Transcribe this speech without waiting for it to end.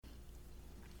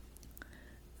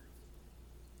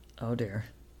Oh dear.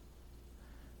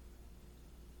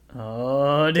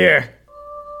 Oh dear.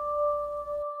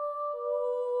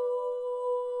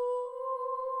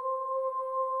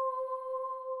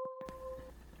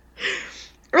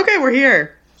 Okay, we're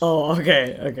here. Oh,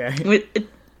 okay. It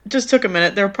just took a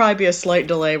minute. There'll probably be a slight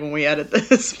delay when we edit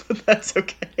this, but that's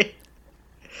okay.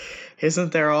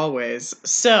 Isn't there always?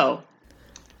 So,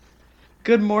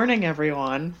 good morning,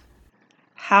 everyone.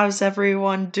 How's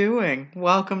everyone doing?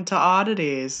 Welcome to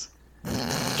Oddities.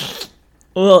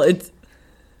 Well,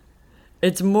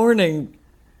 it's morning.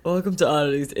 Welcome to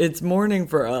Oddities. It's morning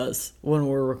for us when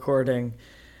we're recording.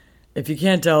 If you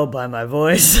can't tell by my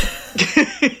voice.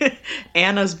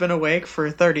 Anna's been awake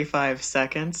for 35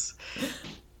 seconds.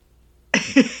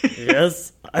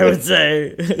 Yes, I would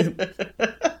say.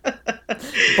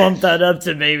 Bump that up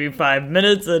to maybe 5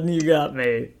 minutes and you got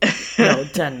me. No,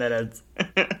 10 minutes.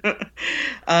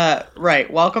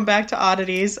 Right. Welcome back to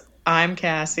Oddities. I'm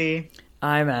Cassie.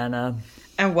 I'm Anna.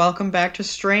 And welcome back to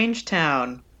Strange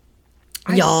Town.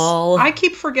 Y'all. I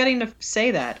keep forgetting to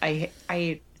say that. I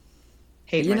hate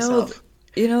myself.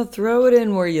 Throw it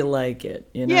in where you like it.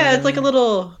 Yeah, it's like a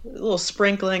little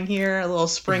sprinkling here, a little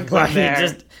sprinkling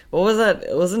there. What was that?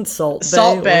 It wasn't Salt Bay.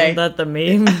 Salt Bay. Wasn't that the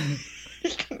meme?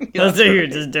 That's what you're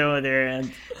just doing with your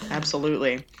hands.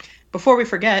 Absolutely. Before we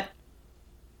forget,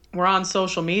 we're on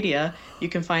social media. You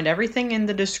can find everything in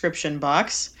the description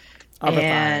box.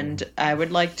 And I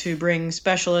would like to bring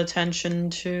special attention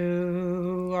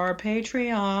to our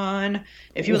Patreon.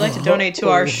 If you would like to donate to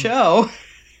our show,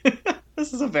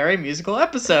 this is a very musical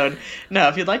episode. No,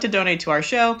 if you'd like to donate to our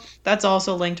show, that's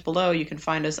also linked below. You can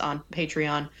find us on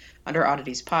Patreon under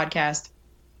Oddities Podcast.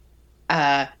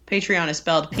 Patreon is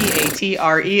spelled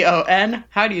Patreon.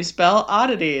 How do you spell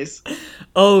Oddities?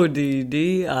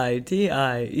 Oddities. I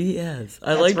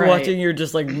liked right. watching your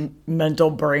just like mental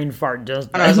brain fart just.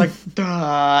 And I was like,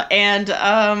 duh.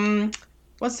 And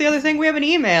what's the other thing? We have an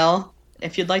email.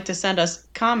 If you'd like to send us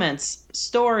comments,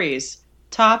 stories,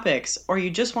 topics, or you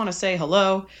just want to say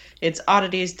hello, it's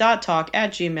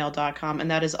oddities.talk@gmail.com, and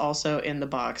that is also in the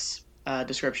box,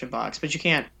 description box. But you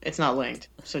can't. It's not linked.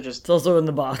 So just. It's also in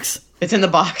the box. It's in the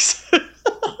box.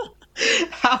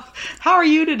 How are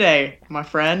you today, my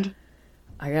friend?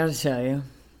 I gotta tell you.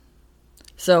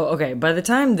 So, okay, by the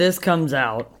time this comes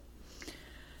out,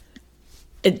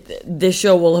 this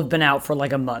show will have been out for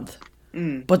like a month.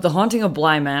 But The Haunting of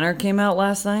Bly Manor came out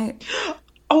last night.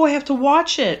 Oh, I have to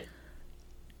watch it.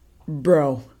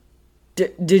 Bro,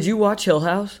 did you watch Hill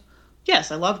House?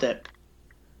 Yes, I loved it.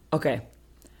 Okay.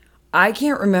 I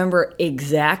can't remember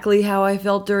exactly how I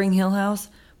felt during Hill House,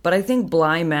 but I think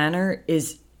Bly Manor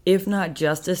is, if not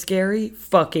just as scary,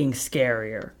 fucking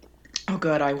scarier. Oh,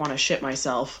 good. I want to shit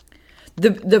myself.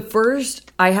 The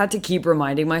first, I had to keep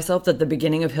reminding myself that the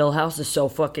beginning of Hill House is so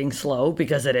fucking slow,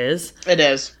 because it is. It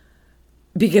is.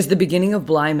 Because the beginning of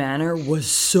Bly Manor was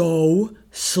so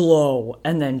slow.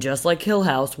 And then just like Hill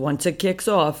House, once it kicks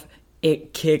off,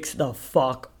 it kicks the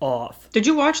fuck off. Did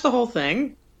you watch the whole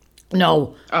thing?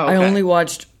 No. Oh, okay. I only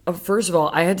watched, first of all,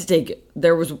 I had to take,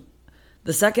 there was,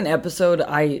 the second episode,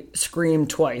 I screamed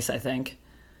twice, I think.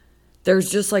 There's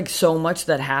just like so much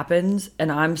that happens,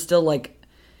 and I'm still like,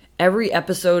 every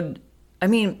episode, I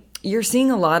mean, you're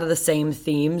seeing a lot of the same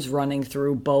themes running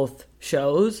through both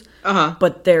shows,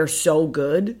 but they're so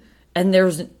good.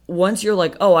 And once you're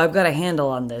like, oh, I've got a handle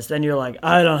on this, then you're like,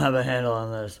 I don't have a handle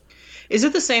on this. Is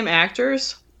it the same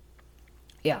actors?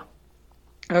 Yeah.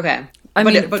 Okay. Do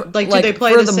they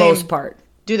play for the most part?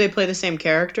 Do they play the same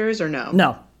characters or no?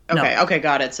 No. Okay, no. Okay,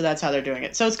 got it. So that's how they're doing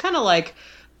it. So it's kind of like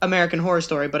American Horror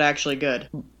Story, but actually good.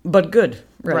 But good.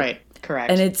 Right,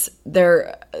 correct. And it's,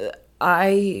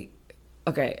 I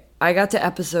got to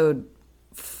episode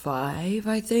 5,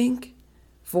 I think.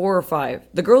 4 or 5.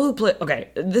 The girl who played... Okay,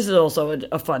 this is also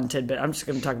a fun tidbit. I'm just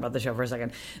going to talk about the show for a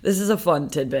second. This is a fun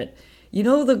tidbit. You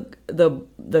know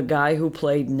the guy who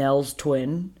played Nell's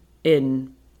twin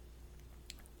in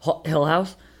Hill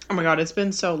House? Oh my god, it's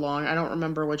been so long. I don't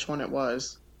remember which one it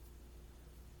was.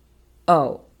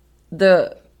 Oh.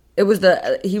 He was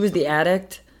the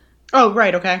addict. Oh,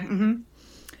 right, okay. Mm-hmm.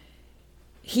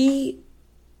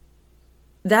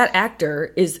 That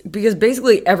actor is, because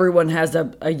basically everyone has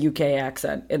a UK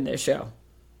accent in this show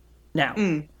now,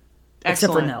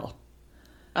 except for Nell.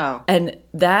 Oh, and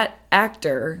that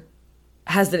actor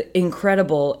has an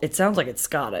incredible, it sounds like it's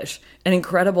Scottish, an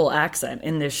incredible accent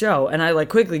in this show. And I like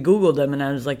quickly Googled him and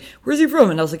I was like, where's he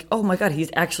from? And I was like, oh my God, he's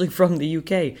actually from the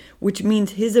UK, which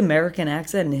means his American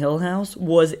accent in Hill House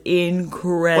was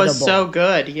incredible. Was so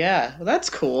good. Yeah. Well,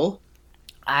 that's cool.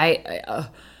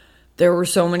 There were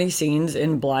so many scenes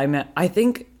in Bly Manor. I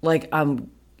think, like,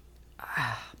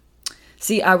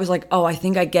 See, I was like, oh, I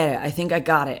think I get it. I think I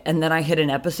got it. And then I hit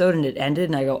an episode and it ended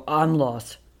and I go, I'm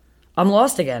lost. I'm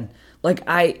lost again. Like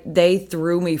they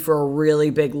threw me for a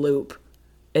really big loop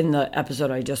in the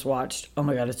episode I just watched. Oh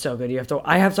my God, it's so good.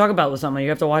 I have to talk about it with someone. You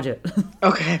have to watch it.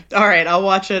 Okay. All right. I'll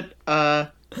watch it.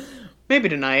 Maybe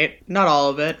tonight. Not all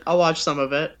of it. I'll watch some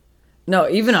of it. No,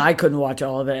 even I couldn't watch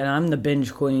all of it and I'm the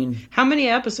binge queen. How many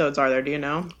episodes are there? Do you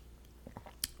know?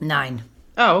 9.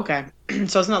 Oh, okay.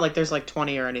 So it's not like there's like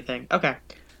 20 or anything. Okay.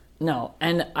 No,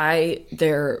 and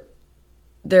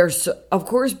there's of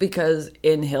course because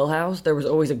in Hill House there was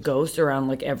always a ghost around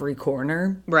like every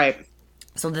corner. Right.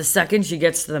 So the second she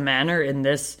gets to the manor in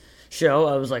this show,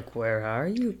 I was like, "Where are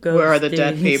you, ghosties? Where are the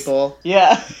dead people?"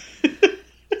 Yeah.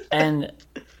 and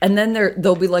then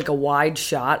there'll be like a wide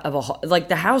shot of like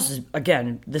the house is,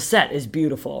 again, the set is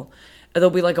beautiful. There'll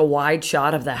be like a wide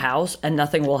shot of the house and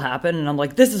nothing will happen, and I'm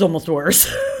like, this is almost worse.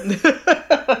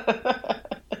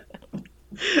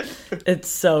 It's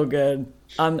so good.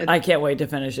 I can't wait to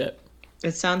finish it.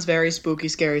 It sounds very spooky,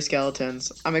 scary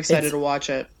skeletons. I'm excited to watch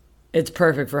it. It's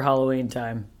perfect for Halloween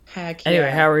time. Heck yeah.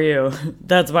 Anyway, how are you?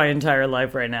 That's my entire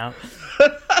life right now.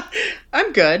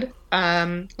 I'm good.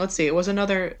 Let's see. It was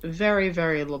another very,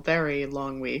 very, very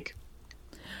long week.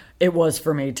 It was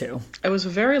for me too. It was a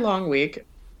very long week.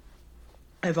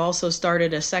 I've also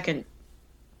started a second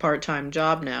part-time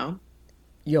job now.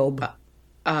 Yob.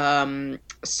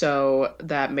 So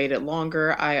that made it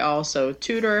longer. I also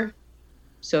tutor,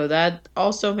 so that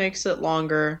also makes it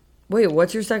longer. Wait,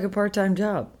 what's your second part-time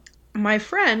job? My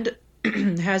friend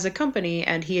has a company,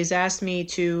 and he has asked me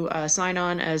to sign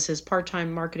on as his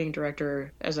part-time marketing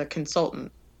director as a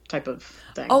consultant type of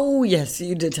thing. Oh, yes,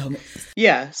 you did tell me.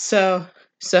 Yeah, so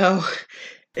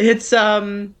it's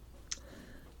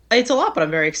a lot, but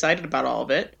I'm very excited about all of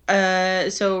it.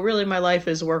 So really my life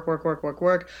is work, work, work, work,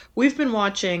 work. We've been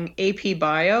watching AP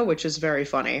Bio, which is very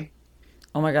funny.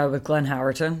 Oh my God, with Glenn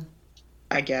Howerton?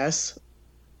 I guess.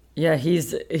 Yeah,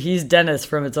 he's Dennis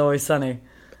from It's Always Sunny.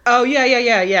 Oh,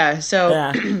 yeah. So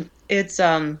Yeah. it's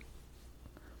a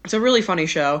really funny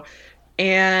show.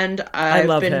 And I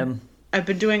love him. I've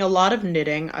been doing a lot of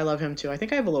knitting. I love him too. I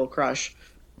think I have a little crush.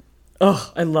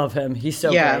 Oh, I love him. He's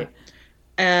so great.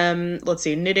 Let's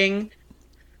see, knitting.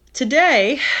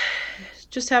 Today,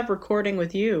 just have recording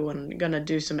with you and gonna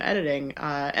do some editing.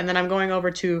 And then I'm going over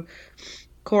to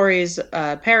Corey's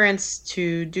parents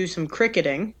to do some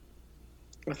cricketing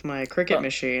with my cricket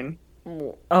machine.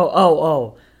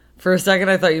 Oh. For a second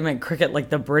I thought you meant cricket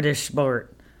like the British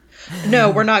sport.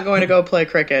 No, we're not going to go play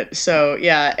cricket. So,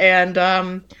 yeah.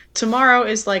 And tomorrow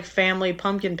is like family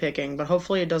pumpkin picking, but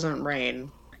hopefully it doesn't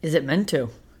rain. Is it meant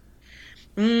to?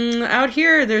 Out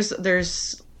here,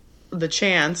 there's the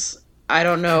chance. I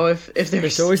don't know if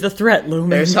There's always the threat looming.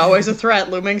 There's always a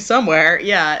threat looming somewhere.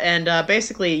 Yeah, and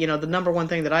basically, the number one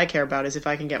thing that I care about is if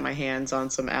I can get my hands on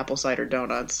some apple cider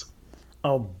donuts.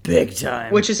 Oh, big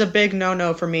time. Which is a big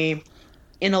no-no for me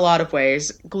in a lot of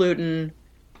ways. Gluten,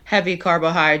 heavy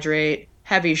carbohydrate,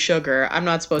 heavy sugar. I'm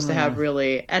not supposed to have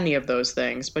really any of those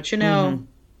things. But,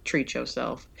 treat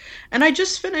yourself. And I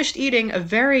just finished eating a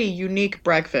very unique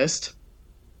breakfast.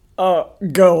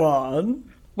 Go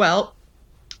on. Well,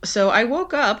 so I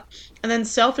woke up, and then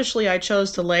selfishly I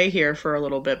chose to lay here for a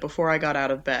little bit before I got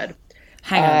out of bed.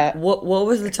 Hang on. What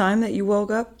was the time that you woke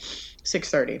up?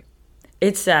 6:30.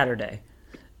 It's Saturday.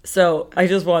 So I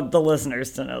just want the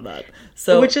listeners to know that.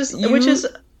 So which is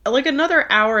like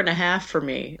another hour and a half for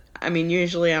me. I mean,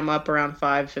 usually I'm up around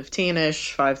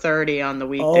 5:15ish, 5:30 on the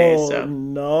weekdays. Oh, so.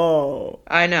 No.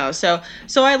 I know. So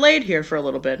I laid here for a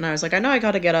little bit, and I was like, I know I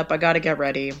got to get up. I got to get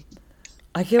ready.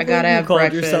 I can't believe you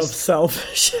called yourself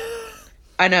selfish.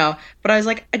 I know. But I was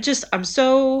like, I'm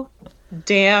so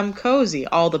damn cozy.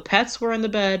 All the pets were in the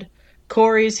bed.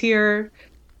 Corey's here,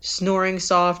 snoring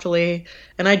softly.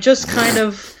 And I just kind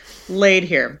of laid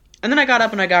here. And then I got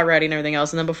up and I got ready and everything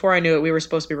else. And then before I knew it, we were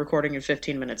supposed to be recording in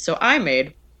 15 minutes. So I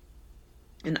made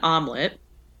an omelet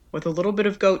with a little bit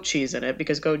of goat cheese in it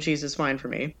because goat cheese is fine for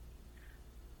me.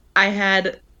 I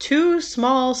had 2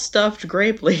 small stuffed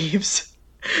grape leaves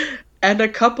and a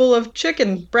couple of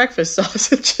chicken breakfast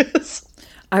sausages.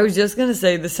 I was just going to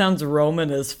say, this sounds Roman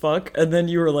as fuck. And then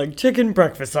you were like, chicken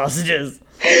breakfast sausages.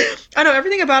 I know,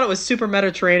 everything about it was super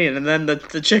Mediterranean, and then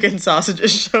the chicken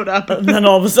sausages showed up. And then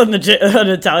all of a sudden an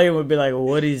Italian would be like,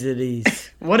 what is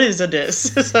it? What is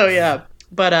this? So, yeah.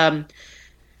 But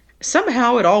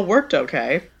somehow it all worked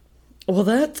okay. Well,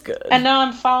 that's good. And now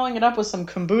I'm following it up with some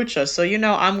kombucha, so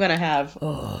I'm going to have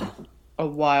a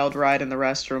wild ride in the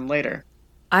restroom later.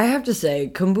 I have to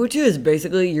say, kombucha is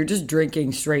basically, you're just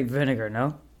drinking straight vinegar,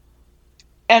 no?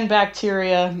 And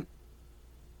bacteria.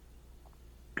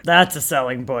 That's a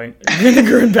selling point.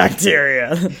 Vinegar and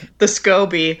bacteria. The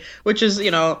SCOBY, which is,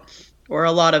 where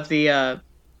a lot of the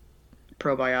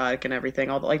probiotic and everything,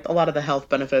 a lot of the health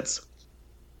benefits.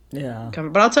 Yeah.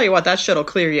 But I'll tell you what, that shit'll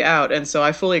clear you out, and so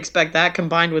I fully expect that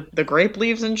combined with the grape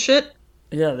leaves and shit.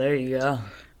 Yeah, there you go.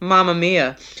 Mamma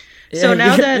mia. Yeah, So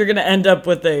now that you're gonna end up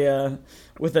with a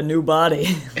new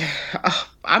body.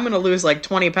 I'm gonna lose like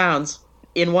 20 pounds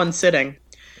in one sitting.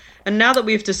 And now that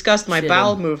we've discussed my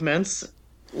bowel movements,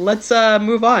 let's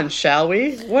move on, shall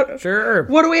we? Sure.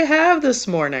 What do we have this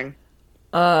morning?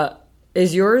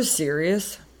 Is yours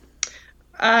serious?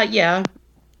 Yeah.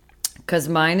 Because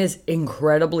mine is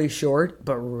incredibly short,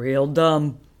 but real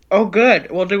dumb. Oh, good.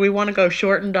 Well, do we want to go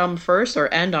short and dumb first, or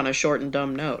end on a short and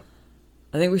dumb note?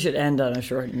 I think we should end on a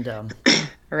short and dumb.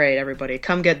 All right, everybody,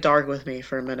 come get dark with me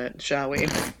for a minute, shall we?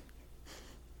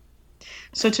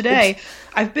 So today,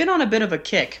 I've been on a bit of a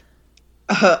kick.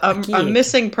 A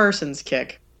missing persons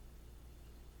kick.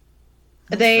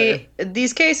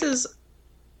 These cases,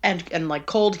 and like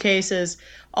cold cases,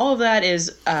 all of that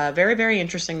is very, very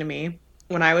interesting to me.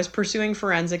 When I was pursuing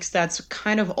forensics, that's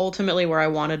kind of ultimately where I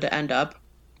wanted to end up.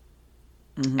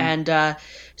 Mm-hmm. And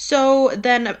so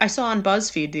then I saw on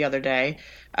BuzzFeed the other day,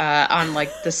 on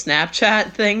like the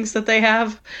Snapchat things that they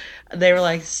have, they were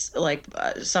like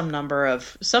some number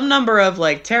of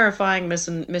like terrifying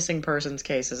missing persons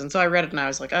cases. And so I read it and I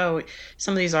was like, oh,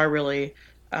 some of these are really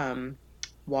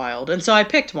wild. And so I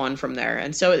picked one from there.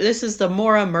 And so this is the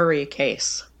Maura Murray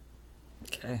case.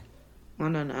 Okay.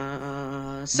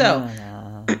 So,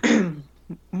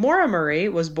 Maura Murray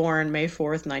was born May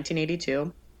 4th,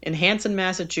 1982, in Hanson,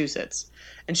 Massachusetts.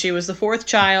 And she was the fourth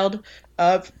child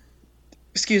of,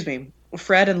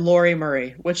 Fred and Lori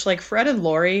Murray. Which, like, Fred and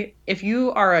Lori, if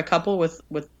you are a couple with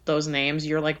those names,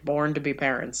 you're, like, born to be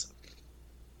parents.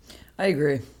 I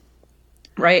agree.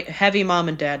 Right? Heavy mom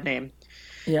and dad name.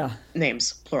 Yeah.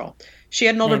 Names, plural. She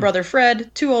had an older brother,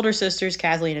 Fred, two older sisters,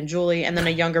 Kathleen and Julie, and then a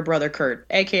younger brother, Kurt,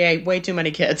 a.k.a. way too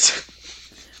many kids.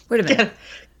 Wait a minute.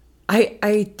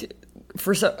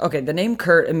 The name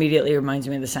Kurt immediately reminds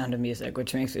me of The Sound of Music,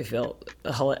 which makes me feel,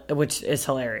 which is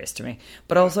hilarious to me.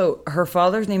 But also, her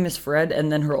father's name is Fred,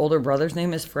 and then her older brother's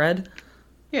name is Fred.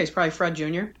 Yeah, he's probably Fred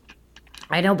Jr.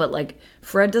 I know, but, like,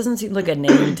 Fred doesn't seem like a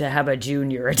name to have a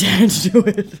junior attached to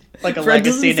it. Like a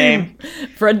legacy name.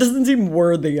 Fred doesn't seem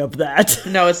worthy of that.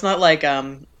 No, it's not like,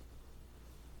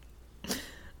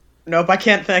 Nope, I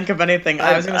can't think of anything.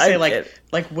 I was going to say,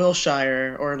 like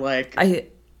Wilshire, or like...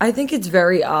 I think it's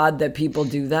very odd that people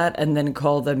do that and then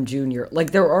call them junior.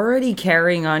 Like, they're already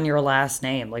carrying on your last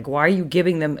name. Like, why are you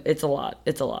giving them... It's a lot.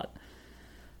 It's a lot.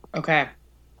 Okay.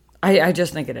 I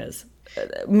just think it is.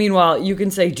 Meanwhile, you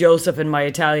can say Joseph in my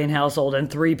Italian household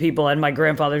and 3 people and my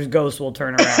grandfather's ghost will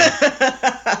turn around.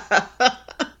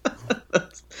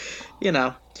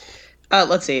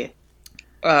 Let's see.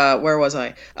 Where was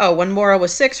I? Oh, when Maura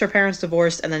was 6, her parents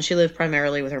divorced, and then she lived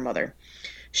primarily with her mother.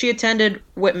 She attended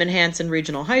Whitman-Hanson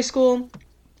Regional High School.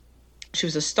 She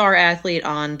was a star athlete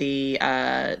on the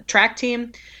track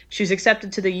team. She was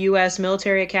accepted to the U.S.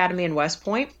 Military Academy in West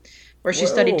Point, where she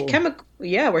studied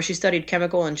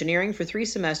chemical engineering for 3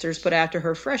 semesters. But after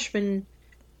her freshman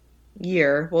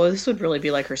year, well, this would really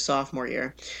be like her sophomore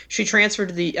year, she transferred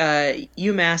to the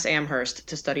UMass Amherst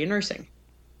to study nursing.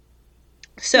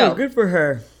 So good for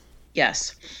her.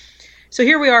 Yes. So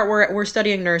here we are. We're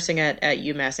studying nursing at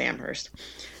UMass Amherst.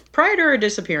 Prior to her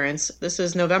disappearance, this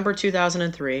is November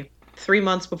 2003, 3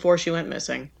 months before she went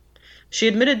missing, she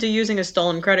admitted to using a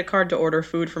stolen credit card to order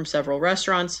food from several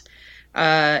restaurants,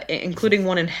 including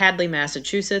one in Hadley,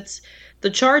 Massachusetts. The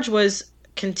charge was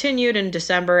continued in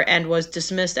December and was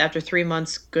dismissed after 3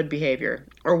 months good behavior,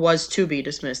 or was to be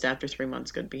dismissed after 3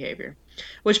 months good behavior.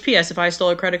 Which, P.S., if I stole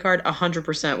a credit card,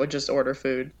 100% would just order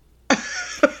food.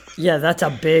 Yeah, that's a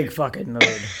big fucking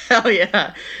move. Hell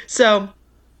yeah. So,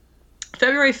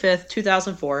 February 5th,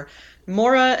 2004,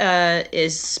 Maura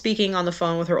is speaking on the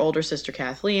phone with her older sister,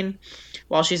 Kathleen,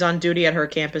 while she's on duty at her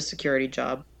campus security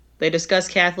job. They discuss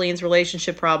Kathleen's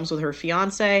relationship problems with her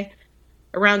fiancé.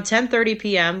 Around 10:30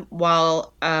 p.m.,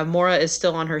 while Maura is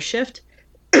still on her shift,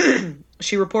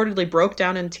 she reportedly broke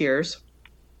down in tears.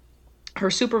 Her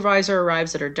supervisor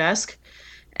arrives at her desk,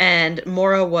 and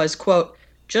Maura was, quote,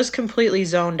 just completely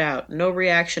zoned out. No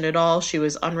reaction at all. She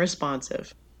was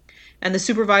unresponsive. And the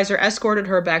supervisor escorted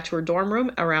her back to her dorm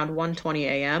room around 1:20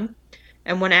 a.m.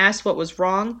 And when asked what was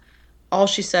wrong, all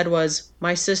she said was,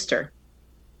 my sister.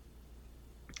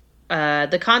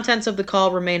 The contents of the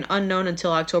call remain unknown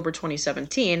until October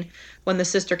 2017, when the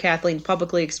sister Kathleen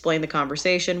publicly explained the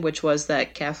conversation, which was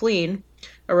that Kathleen,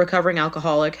 a recovering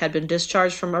alcoholic, had been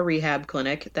discharged from a rehab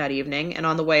clinic that evening, and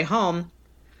on the way home,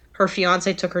 her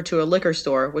fiance took her to a liquor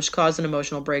store, which caused an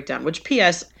emotional breakdown. Which,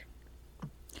 P.S.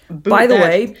 By the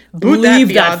way,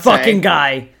 leave that fucking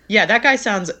guy. Yeah, that guy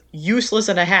sounds useless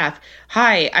and a half.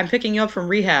 Hi, I'm picking you up from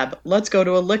rehab. Let's go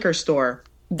to a liquor store.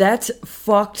 That's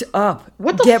fucked up.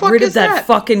 What the Get fuck rid is of that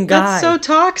fucking guy. That's so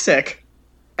toxic.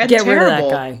 And Get terrible. rid of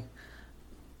that guy.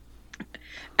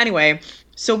 Anyway,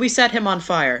 so we set him on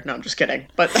fire. No, I'm just kidding.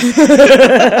 But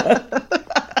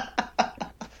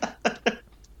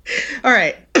all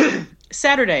right.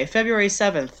 Saturday, February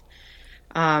 7th.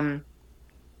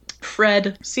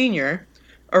 Fred Sr.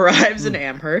 arrives in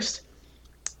Amherst.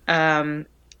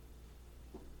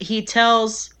 He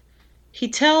tells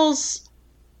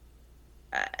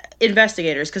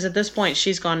investigators, because at this point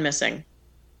she's gone missing.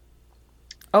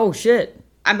 Oh, shit.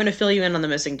 I'm going to fill you in on the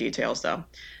missing details, though.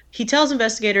 He tells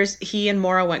investigators he and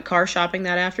Maura went car shopping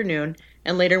that afternoon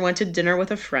and later went to dinner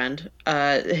with a friend,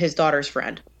 his daughter's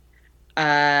friend.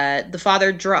 Maura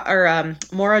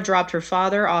dropped her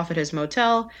father off at his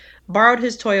motel, borrowed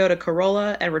his Toyota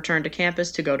Corolla, and returned to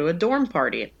campus to go to a dorm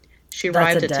party. She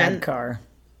arrived That's a dad car.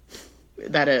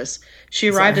 That is. She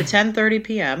arrived at 10:30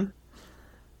 p.m.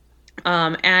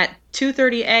 At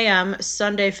 2:30 a.m.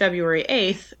 Sunday, February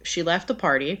 8th, she left the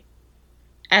party.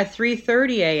 At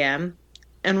 3:30 a.m.,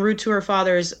 en route to her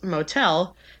father's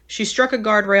motel, she struck a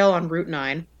guardrail on Route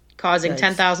 9, causing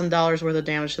 $10,000 worth of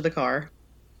damage to the car.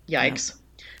 Yikes. Yeah.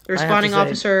 The responding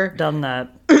officer done that.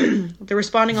 The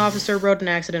responding officer wrote an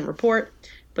accident report,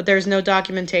 but there's no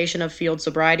documentation of field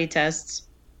sobriety tests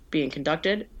being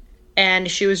conducted. And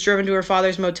she was driven to her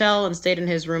father's motel and stayed in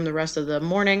his room the rest of the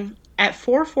morning. At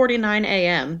 4:49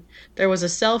 a.m., there was a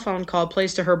cell phone call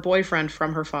placed to her boyfriend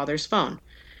from her father's phone.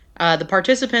 The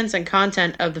participants and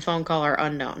content of the phone call are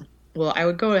unknown. Well, I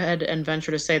would go ahead and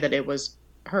venture to say that it was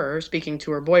her speaking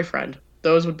to her boyfriend.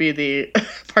 Those would be the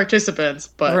participants,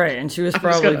 but right, and she was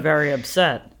probably very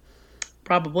upset.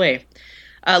 Probably.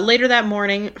 Later that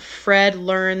morning, Fred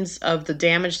learns of the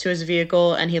damage to his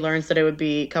vehicle, and he learns that it would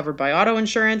be covered by auto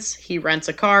insurance. He rents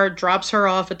a car, drops her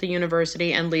off at the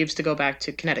university, and leaves to go back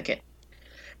to Connecticut.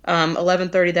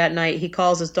 11:30 that night, he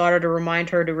calls his daughter to remind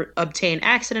her to obtain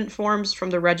accident forms from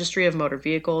the Registry of Motor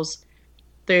Vehicles.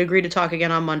 They agree to talk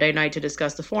again on Monday night to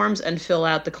discuss the forms and fill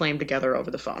out the claim together over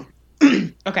the phone.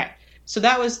 Okay. So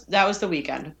that was the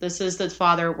weekend. This is the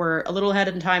father. We're a little ahead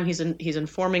in time. He's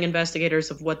informing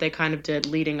investigators of what they kind of did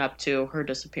leading up to her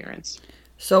disappearance.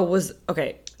 So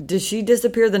did she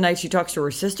disappear the night she talks to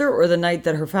her sister or the night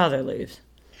that her father leaves?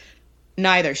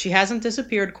 Neither. She hasn't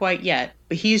disappeared quite yet,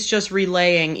 but he's just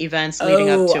relaying events leading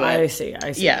up to it. I see.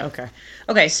 Yeah.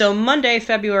 Okay, so Monday,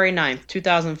 February 9th,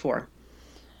 2004.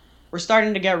 We're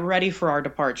starting to get ready for our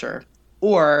departure.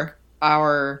 Or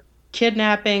our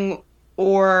kidnapping,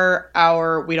 or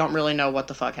we don't really know what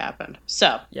the fuck happened.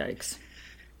 So. Yikes.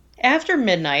 After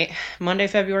midnight, Monday,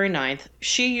 February 9th,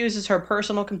 she uses her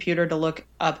personal computer to look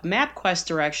up MapQuest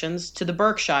directions to the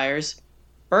Berkshires?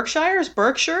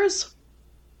 Berkshires?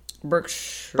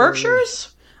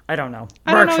 I don't know.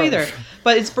 I don't know either.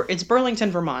 But it's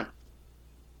Burlington, Vermont.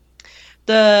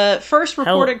 The first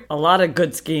reported... a lot of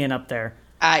good skiing up there.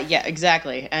 Yeah,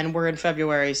 exactly. And we're in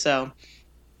February, so,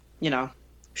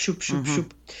 shoop.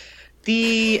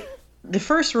 The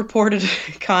first reported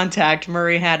contact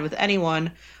Murray had with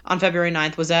anyone on February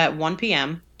 9th was at 1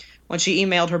 p.m. when she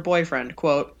emailed her boyfriend,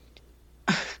 quote,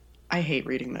 I hate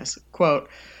reading this, quote,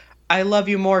 I love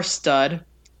you more, stud.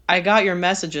 I got your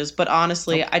messages, but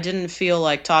honestly, I didn't feel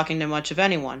like talking to much of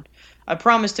anyone. I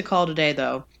promised to call today,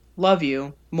 though. Love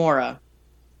you, Maura.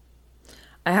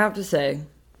 I have to say,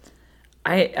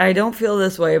 I don't feel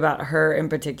this way about her in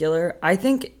particular. I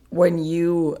think when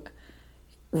you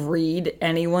read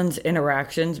anyone's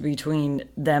interactions between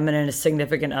them and a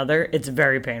significant other, it's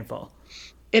very painful.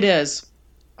 It is.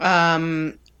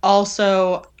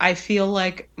 Also, I feel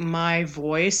like my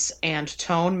voice and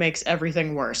tone makes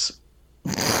everything worse.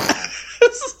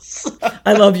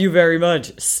 I love you very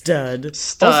much, stud.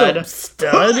 Also,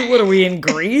 stud? What are we in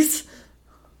Greece?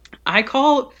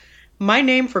 My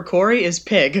name for Corey is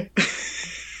Pig.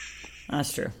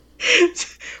 That's true.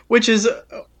 Which is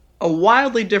a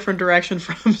wildly different direction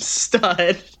from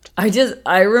stud.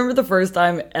 I remember the first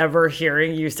time ever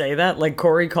hearing you say that. Like,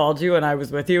 Corey called you and I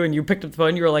was with you and you picked up the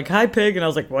phone. You were like, hi, Pig. And I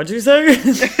was like, what'd you say?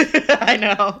 I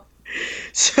know.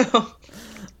 So,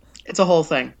 it's a whole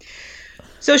thing.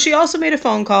 So she also made a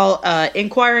phone call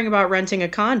inquiring about renting a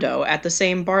condo at the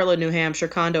same Bartlett, New Hampshire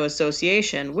Condo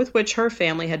Association with which her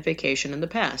family had vacationed in the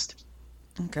past.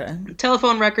 Okay.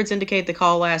 Telephone records indicate the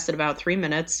call lasted about 3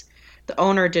 minutes. The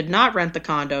owner did not rent the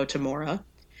condo to Maura.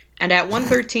 And at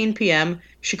 1:13 p.m.,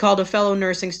 she called a fellow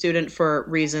nursing student for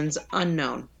reasons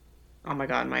unknown. Oh my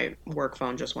god, my work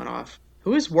phone just went off.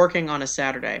 Who is working on a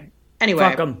Saturday? Anyway,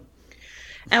 Fuck them.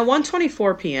 at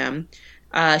 1:24 p.m.,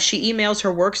 she emails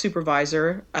her work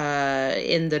supervisor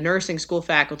in the nursing school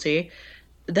faculty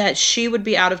that she would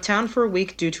be out of town for a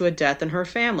week due to a death in her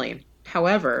family.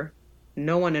 However,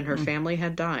 no one in her family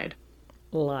had died.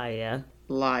 Liar.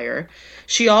 Liar.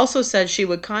 She also said she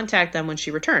would contact them when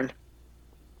she returned.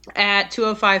 At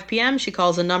 2:05 p.m., she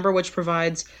calls a number which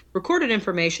provides recorded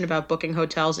information about booking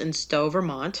hotels in Stowe,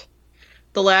 Vermont.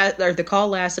 The call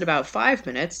lasted about 5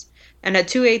 minutes, and at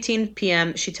 2:18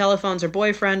 p.m., she telephones her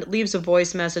boyfriend, leaves a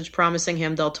voice message promising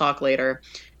him they'll talk later,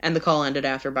 and the call ended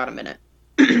after about a minute.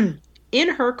 In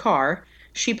her car,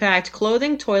 she packed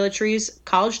clothing, toiletries,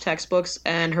 college textbooks,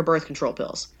 and her birth control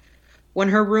pills. When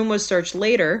her room was searched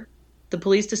later, the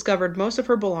police discovered most of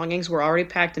her belongings were already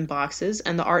packed in boxes,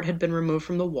 and the art had been removed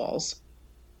from the walls.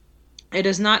 It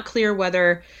is not clear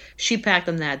whether she packed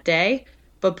them that day,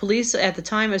 but police at the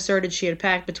time asserted she had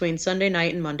packed between Sunday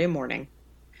night and Monday morning.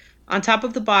 On top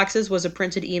of the boxes was a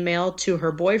printed email to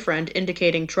her boyfriend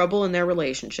indicating trouble in their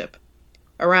relationship.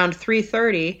 Around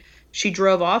 3:30, she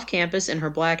drove off campus in her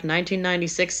black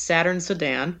 1996 Saturn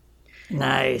sedan.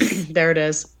 Nice. There it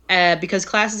is. Because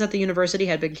classes at the university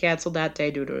had been canceled that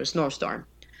day due to a snowstorm.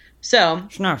 So,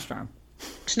 Snowstorm.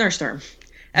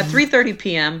 At 3:30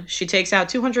 p.m., she takes out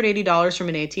 $280 from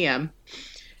an ATM.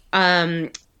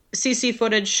 CC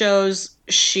footage shows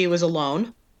she was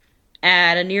alone.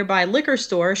 At a nearby liquor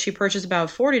store, she purchased about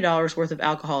 $40 worth of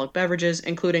alcoholic beverages,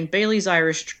 including Bailey's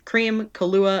Irish Cream,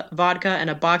 Kahlua, vodka, and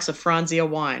a box of Franzia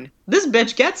wine. This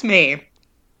bitch gets me.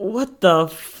 What the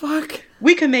fuck?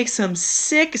 We could make some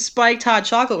sick spiked hot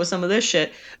chocolate with some of this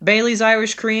shit. Bailey's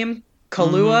Irish Cream,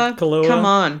 Kahlua. Kahlua. Come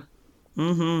on.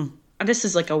 Mm-hmm. This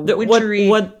is like a wintry,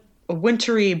 a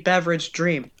wintry beverage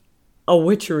dream. A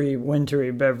wintry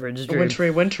beverage dream.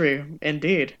 A wintry,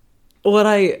 indeed.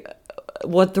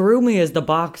 What threw me is the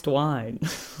boxed wine.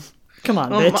 Come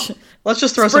on, bitch. Let's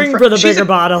just throw Spring some for the bigger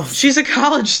bottles. She's a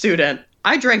college student.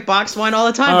 I drank boxed wine all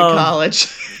the time in college.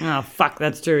 Oh, fuck,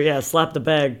 that's true. Yeah, slap the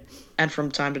bag. And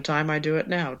from time to time, I do it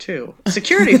now, too.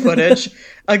 Security footage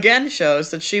again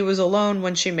shows that she was alone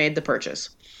when she made the purchase.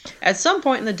 At some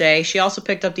point in the day, she also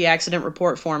picked up the accident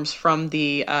report forms from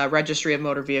the Registry of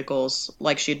Motor Vehicles,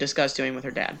 like she had discussed doing with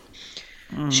her dad.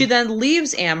 She then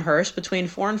leaves Amherst between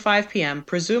 4 and 5 p.m.,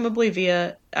 presumably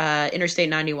via Interstate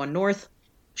 91 North.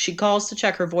 She calls to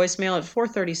check her voicemail at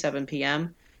 4:37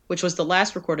 p.m., which was the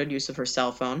last recorded use of her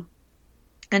cell phone.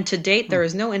 And to date, there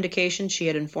is no indication she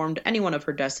had informed anyone of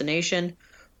her destination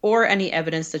or any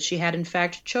evidence that she had in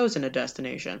fact chosen a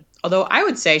destination. Although I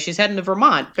would say she's heading to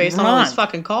Vermont based on all these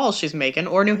fucking calls she's making,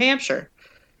 or New Hampshire.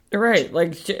 Right,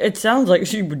 like, it sounds like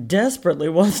she desperately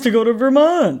wants to go to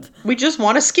Vermont. We just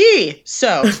want to ski.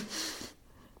 So,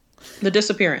 the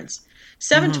disappearance.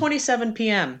 7:27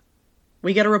 p.m.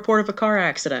 We get a report of a car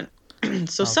accident.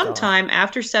 Sometime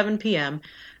after 7 p.m.,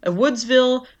 a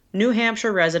Woodsville, New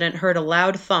Hampshire resident heard a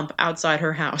loud thump outside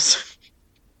her house.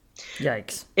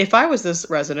 Yikes. If I was this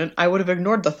resident, I would have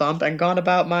ignored the thump and gone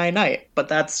about my night, but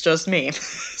that's just me.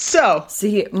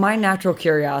 See, my natural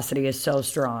curiosity is so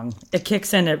strong. It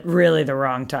kicks in at really the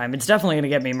wrong time. It's definitely going to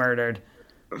get me murdered.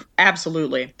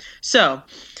 Absolutely. So,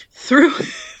 through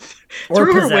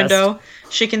her window,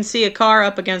 she can see a car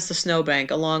up against the snowbank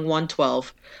along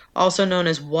 112, also known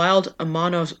as Wild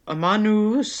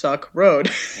Amanusuk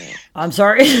Road. I'm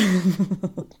sorry?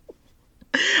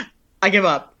 I give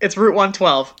up. It's Route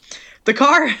 112.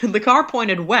 The car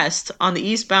pointed west on the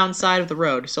eastbound side of the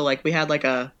road. So like we had like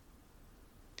a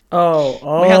we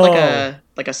had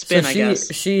like a spin, I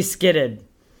guess. She skidded.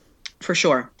 For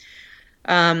sure.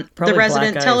 The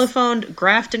resident telephoned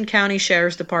Grafton County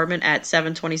Sheriff's Department at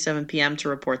 7:27 p.m. to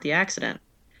report the accident.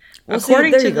 Well,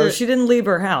 according to go. She didn't leave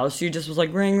her house. She just was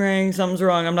like, ring, ring, something's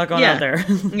wrong. I'm not going out there.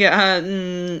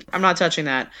 I'm not touching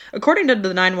that. According to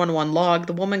the 911 log,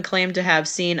 the woman claimed to have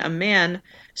seen a man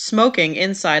smoking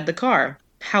inside the car.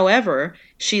 However,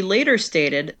 she later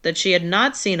stated that she had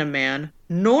not seen a man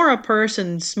nor a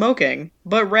person smoking,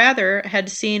 but rather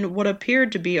had seen what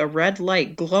appeared to be a red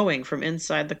light glowing from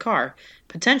inside the car,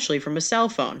 potentially from a cell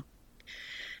phone.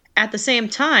 At the same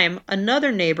time,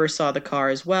 another neighbor saw the car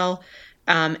as well,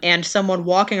 and someone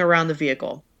walking around the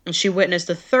vehicle. And she witnessed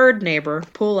a third neighbor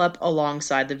pull up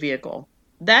alongside the vehicle.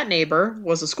 That neighbor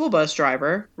was a school bus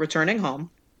driver returning home.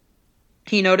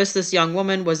 He noticed this young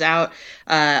woman was out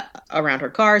around her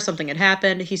car. Something had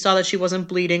happened. He saw that she wasn't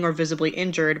bleeding or visibly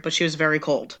injured, but she was very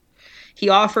cold. He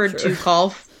offered to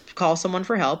call someone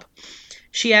for help.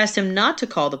 She asked him not to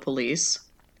call the police.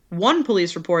 One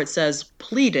police report says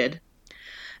pleaded,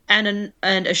 and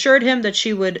assured him that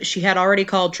she had already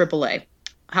called AAA.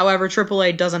 However,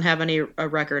 AAA doesn't have a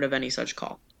record of any such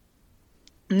call.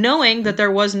 Knowing that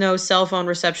there was no cell phone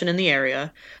reception in the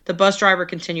area, the bus driver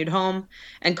continued home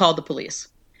and called the police.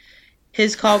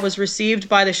 His call was received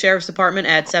by the sheriff's department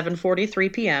at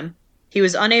 7:43 p.m. He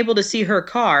was unable to see her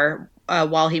car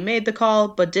while he made the call,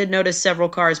 but did notice several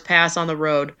cars pass on the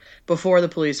road before the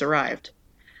police arrived.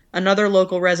 Another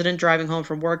local resident driving home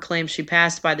from work claims she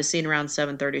passed by the scene around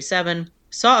 7:37,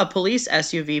 saw a police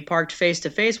SUV parked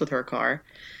face-to-face with her car.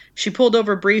 She pulled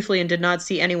over briefly and did not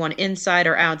see anyone inside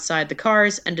or outside the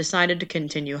cars and decided to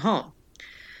continue home.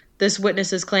 This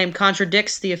witness's claim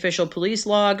contradicts the official police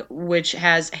log, which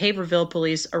has Haverhill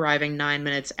police arriving 9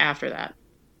 minutes after that.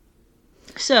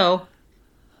 So...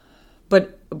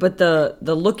 But the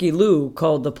looky-loo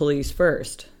called the police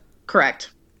first.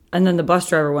 Correct. And then the bus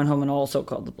driver went home and also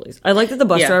called the police. I like that the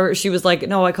bus driver, she was like,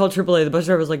 no, I called AAA. The bus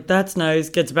driver was like, that's nice,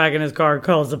 gets back in his car,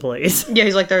 calls the police. Yeah,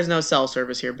 he's like, there's no cell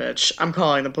service here, bitch. I'm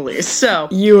calling the police. So...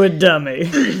 You a dummy.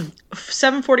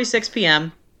 7:46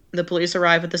 p.m., the police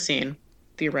arrive at the scene,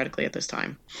 theoretically at this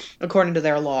time, according to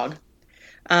their log.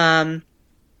 No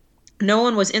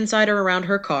one was inside or around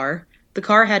her car. The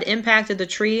car had impacted the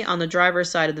tree on the driver's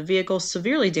side of the vehicle,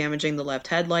 severely damaging the left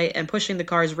headlight and pushing the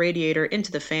car's radiator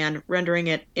into the fan, rendering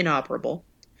it inoperable.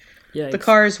 Yikes. The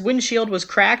car's windshield was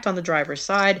cracked on the driver's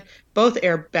side, both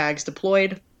airbags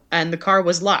deployed, and the car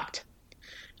was locked.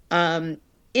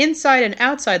 Inside and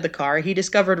outside the car, he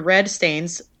discovered red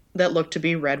stains that looked to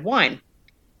be red wine.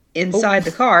 Inside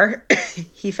the car,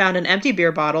 he found an empty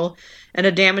beer bottle and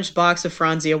a damaged box of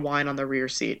Franzia wine on the rear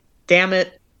seat. Damn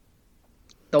it.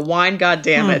 The wine got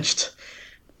damaged.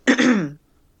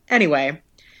 Anyway,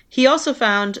 he also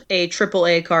found a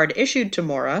AAA card issued to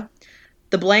Maura,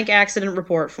 the blank accident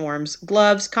report forms,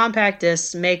 gloves, compact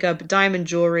discs, makeup, diamond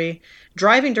jewelry,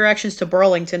 driving directions to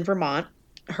Burlington, Vermont,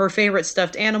 her favorite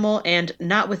stuffed animal, and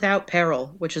Not Without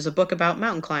Peril, which is a book about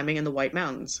mountain climbing in the White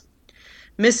Mountains.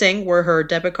 Missing were her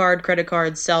debit card, credit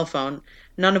card, cell phone,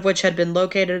 none of which had been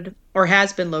located or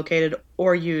has been located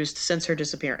or used since her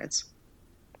disappearance.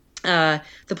 The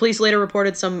police later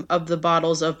reported some of the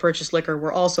bottles of purchased liquor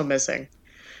were also missing.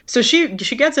 So she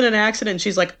gets in an accident and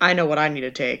she's like, I know what I need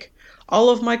to take. All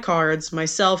of my cards, my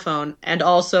cell phone, and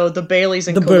also the Baileys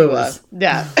and Kahlua.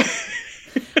 Yeah.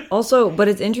 Also, but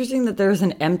it's interesting that there's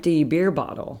an empty beer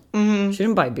bottle. Mm-hmm. She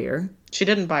didn't buy beer. She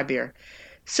didn't buy beer.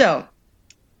 So,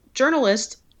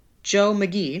 journalist Joe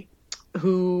McGee,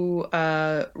 who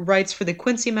writes for the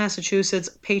Quincy, Massachusetts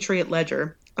Patriot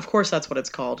Ledger, of course that's what it's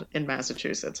called in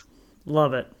Massachusetts.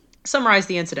 Love it. Summarized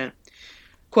the incident.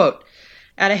 Quote,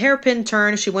 at a hairpin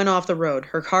turn, she went off the road.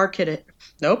 Her car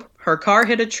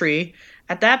hit a tree.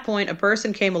 At that point, a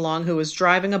person came along who was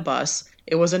driving a bus.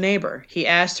 It was a neighbor. He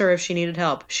asked her if she needed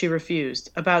help. She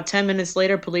refused. About 10 minutes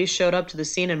later, police showed up to the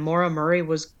scene and Maura Murray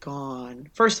was gone.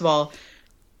 First of all,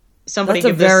 somebody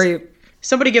give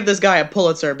this guy a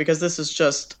Pulitzer because this is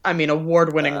just,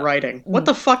 award-winning writing. What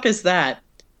the fuck is that?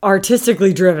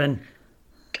 Artistically driven.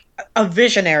 A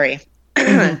visionary.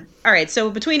 All right, so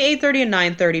between 8:30 and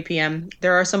 9:30 p.m.,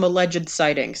 there are some alleged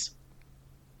sightings.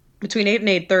 Between 8 and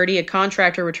 8:30, a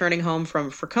contractor returning home from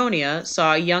Franconia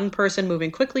saw a young person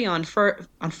moving quickly on foot,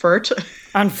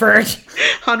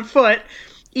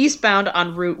 eastbound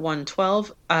on Route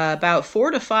 112, about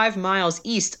 4 to 5 miles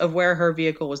east of where her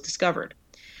vehicle was discovered.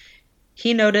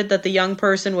 He noted that the young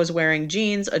person was wearing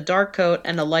jeans, a dark coat,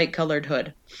 and a light-colored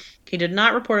hood. He did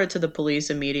not report it to the police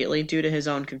immediately due to his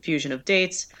own confusion of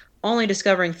dates, only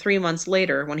discovering 3 months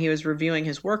later when he was reviewing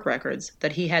his work records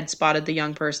that he had spotted the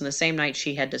young person the same night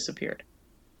she had disappeared.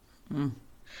 The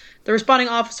responding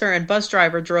officer and bus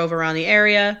driver drove around the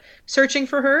area, searching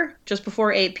for her. Just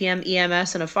before 8 p.m.,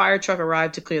 EMS and a fire truck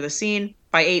arrived to clear the scene.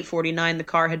 By 8:49, the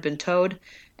car had been towed,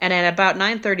 and at about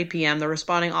 9:30 p.m., the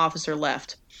responding officer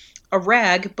left. A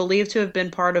rag, believed to have been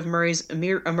part of Murray's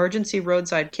emergency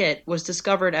roadside kit, was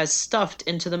discovered as stuffed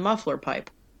into the muffler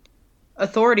pipe.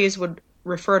 Authorities would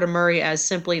refer to Murray as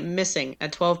simply missing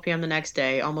at 12 p.m. the next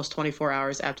day, almost 24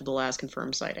 hours after the last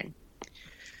confirmed sighting.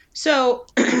 So...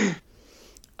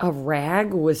 A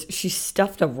rag? She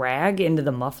stuffed a rag into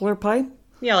the muffler pipe?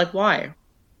 Yeah, like why?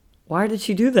 Why did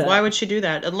she do that? Why would she do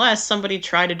that? Unless somebody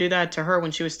tried to do that to her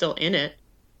when she was still in it.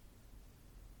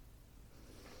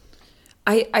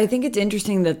 I think it's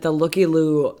interesting that the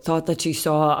looky-loo thought that she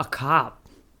saw a cop.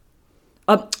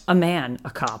 A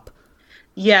cop.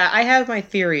 Yeah, I have my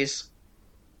theories.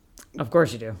 Of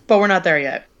course you do. But we're not there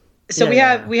yet. So we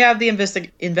have the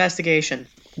investigation.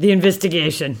 The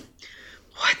investigation.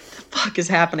 What the fuck is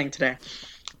happening today?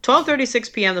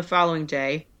 12:36 p.m. the following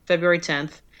day, February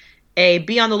 10th, a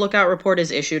be on the lookout report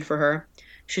is issued for her.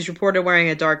 She's reported wearing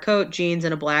a dark coat, jeans,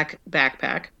 and a black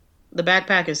backpack. The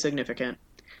backpack is significant.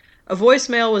 A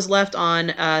voicemail was left on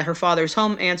her father's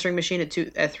home answering machine at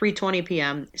 3:20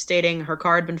 p.m., stating her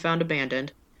car had been found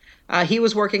abandoned. He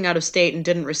was working out of state and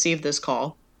didn't receive this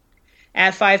call.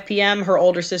 At 5 p.m., her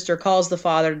older sister calls the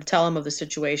father to tell him of the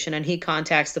situation, and he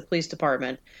contacts the police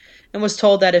department and was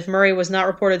told that if Murray was not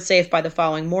reported safe by the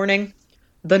following morning,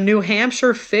 the New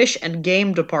Hampshire Fish and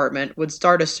Game Department would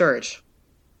start a search.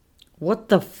 What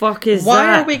the fuck is Why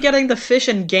that? are we getting the Fish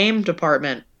and Game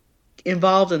Department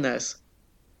involved in this?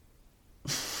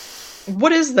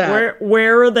 What is that?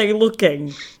 Where are they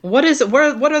looking? What is it?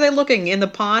 What are they looking? In the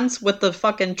ponds with the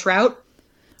fucking trout?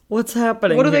 What's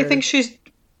happening? What do here? they think she's...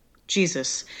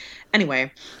 Jesus. Anyway,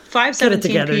 Get it 5:17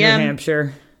 together, p.m. New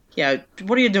Hampshire. Yeah,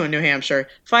 what are you doing, New Hampshire?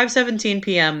 5:17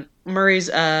 p.m. Murray's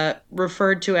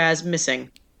referred to as missing,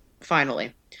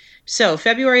 finally. So,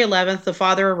 February 11th, the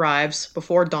father arrives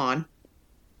before dawn.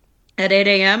 At 8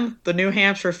 a.m., the New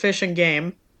Hampshire Fish and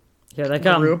Game Here they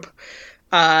come. group,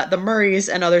 the Murrays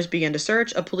and others begin to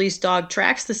search. A police dog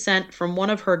tracks the scent from one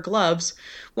of her gloves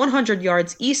 100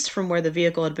 yards east from where the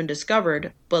vehicle had been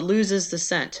discovered, but loses the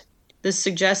scent. This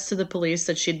suggests to the police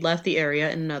that she'd left the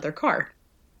area in another car.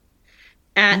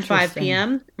 At 5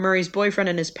 p.m., Murray's boyfriend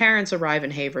and his parents arrive in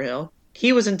Haverhill.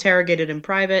 He was interrogated in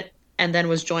private and then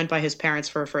was joined by his parents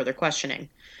for further questioning.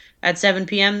 At 7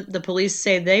 p.m., the police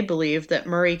say they believe that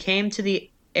Murray came to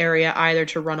the area either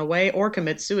to run away or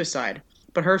commit suicide,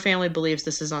 but her family believes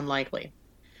this is unlikely.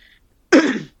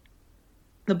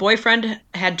 The boyfriend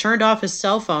had turned off his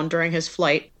cell phone during his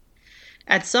flight.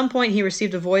 At some point, he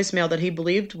received a voicemail that he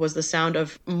believed was the sound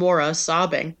of Maura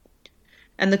sobbing,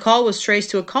 and the call was traced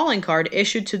to a calling card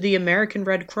issued to the American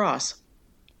Red Cross.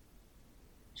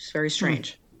 It's very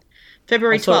strange.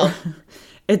 February 12th.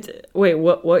 Wait,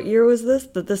 what year was this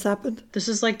that this happened? This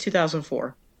is like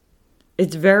 2004.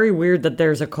 It's very weird that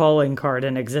there's a calling card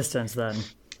in existence then.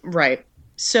 Right.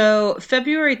 So,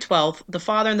 February 12th, the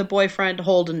father and the boyfriend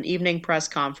hold an evening press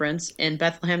conference in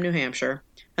Bethlehem, New Hampshire,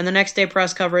 and the next day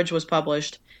press coverage was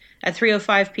published. At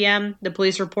 3:05 p.m., the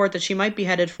police report that she might be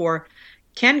headed for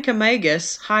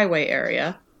Kancamagus Highway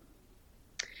area,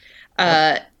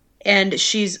 and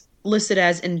she's listed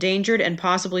as endangered and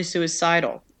possibly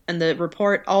suicidal. And the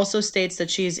report also states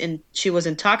that she was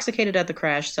intoxicated at the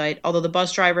crash site, although the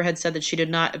bus driver had said that she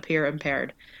did not appear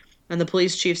impaired. And the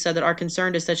police chief said that our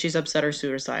concern is that she's upset or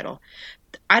suicidal.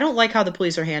 I don't like how the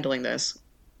police are handling this.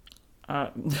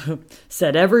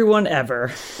 Said everyone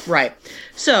ever. Right.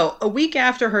 So, a week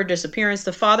after her disappearance,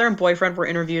 the father and boyfriend were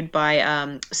interviewed by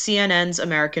CNN's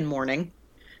American Morning.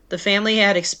 The family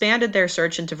had expanded their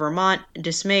search into Vermont,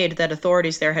 dismayed that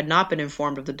authorities there had not been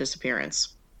informed of the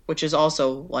disappearance. Which is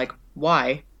also, like,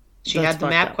 why? She had the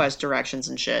MapQuest directions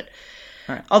and shit.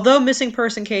 Right. Although missing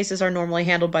person cases are normally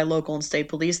handled by local and state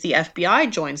police, the FBI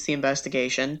joins the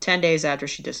investigation 10 days after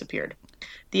she disappeared.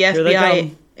 The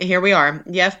FBI, here we are.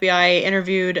 The FBI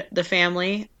interviewed the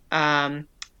family, and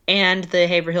the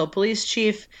Haverhill police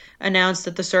chief announced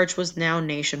that the search was now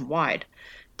nationwide.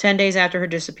 10 days after her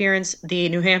disappearance, the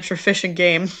New Hampshire Fish and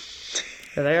Game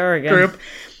Here they are again. group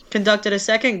conducted a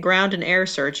second ground and air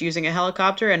search using a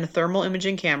helicopter and a thermal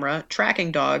imaging camera, tracking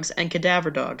dogs, and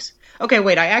cadaver dogs. Okay,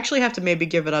 wait, I actually have to maybe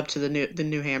give it up to the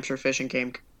New Hampshire Fish and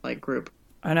Game group.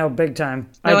 I know, big time.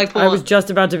 I was just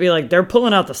about to be like, they're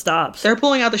pulling out the stops. They're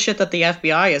pulling out the shit that the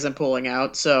FBI isn't pulling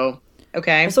out, so,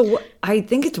 okay. So I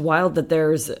think it's wild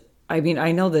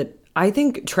that I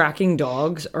think tracking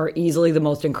dogs are easily the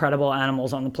most incredible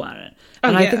animals on the planet.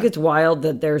 And I think it's wild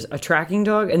that there's a tracking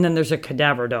dog and then there's a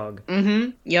cadaver dog. Mm-hmm,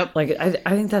 yep. Like,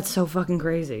 I think that's so fucking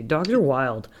crazy. Dogs are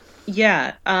wild.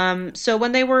 Yeah. So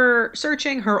when they were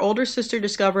searching, her older sister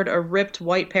discovered a ripped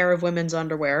white pair of women's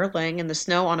underwear laying in the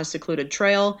snow on a secluded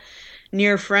trail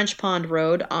near French Pond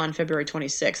Road on February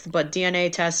 26th, but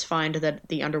DNA tests find that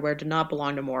the underwear did not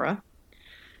belong to Maura.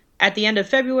 At the end of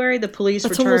February, the police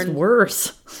returned... That's almost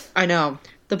worse. I know.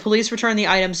 The police returned the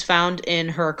items found in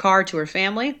her car to her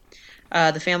family.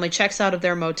 The family checks out of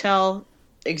their motel,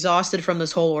 exhausted from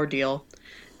this whole ordeal.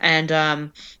 And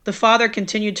the father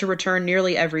continued to return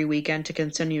nearly every weekend to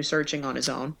continue searching on his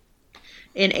own.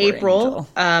 In April,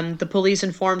 the police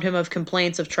informed him of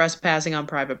complaints of trespassing on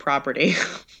private property.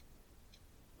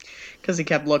 Because he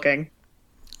kept looking.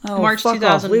 Oh, March fuck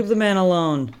 2000... off. Leave the man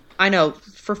alone. I know.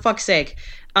 For fuck's sake.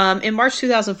 In March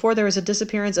 2004, there was a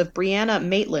disappearance of Brianna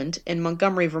Maitland in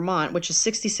Montgomery, Vermont, which is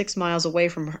 66 miles away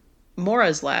from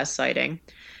Maura's last sighting.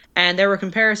 And there were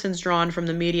comparisons drawn from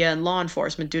the media and law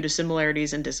enforcement due to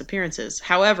similarities in disappearances.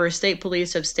 However, state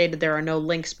police have stated there are no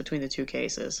links between the two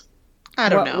cases. I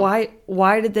don't know.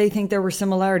 Why did they think there were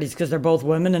similarities? Because they're both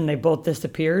women and they both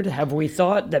disappeared? Have we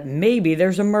thought that maybe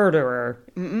there's a murderer?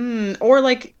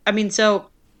 So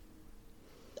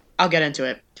I'll get into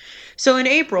it. So in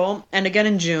April and again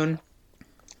in June,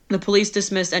 the police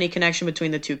dismissed any connection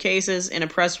between the two cases. In a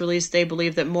press release, they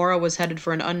believed that Maura was headed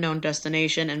for an unknown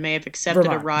destination and may have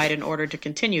accepted a ride in order to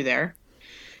continue there,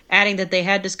 adding that they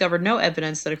had discovered no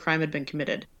evidence that a crime had been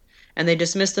committed. And they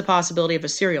dismissed the possibility of a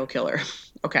serial killer.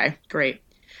 Okay, great.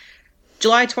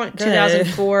 July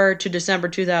 2004 to December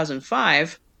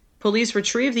 2005, police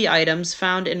retrieved the items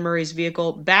found in Murray's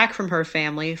vehicle back from her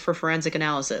family for forensic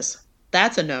analysis.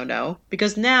 That's a no-no,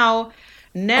 because now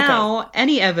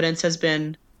any evidence has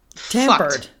been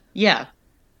tampered. Fucked. Yeah.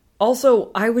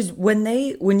 Also,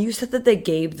 when you said that they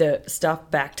gave the stuff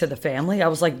back to the family, I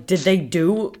was like, did they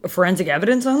do forensic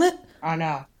evidence on it? I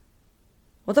know.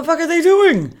 What the fuck are they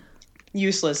doing?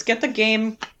 Useless. Get the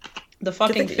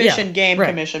fucking Fish and Game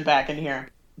Commission back in here.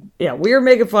 Yeah, we were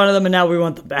making fun of them and now we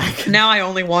want them back. Now I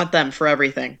only want them for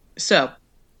everything. So,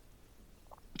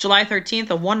 July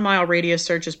 13th, a 1-mile radius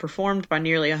search is performed by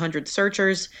nearly 100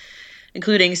 searchers,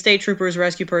 including state troopers,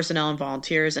 rescue personnel, and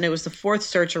volunteers, and it was the 4th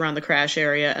search around the crash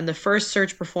area and the first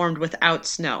search performed without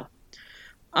snow.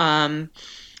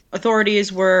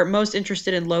 Authorities were most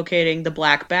interested in locating the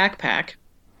black backpack,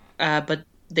 but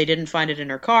they didn't find it in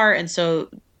her car, and so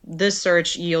this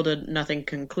search yielded nothing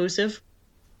conclusive.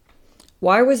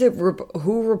 Why was it...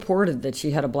 who reported that she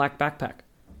had a black backpack?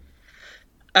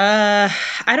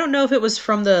 I don't know if it was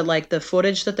from the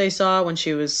footage that they saw when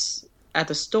she was at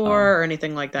the store or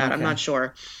anything like that. Okay. I'm not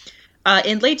sure.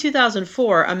 In late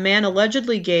 2004, a man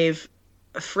allegedly gave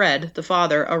Fred, the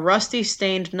father, a rusty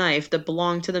stained knife that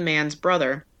belonged to the man's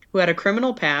brother, who had a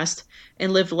criminal past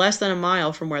and lived less than a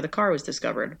mile from where the car was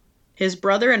discovered. His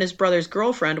brother and his brother's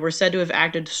girlfriend were said to have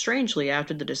acted strangely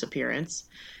after the disappearance,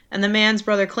 and the man's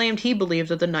brother claimed he believed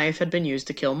that the knife had been used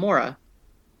to kill Maura.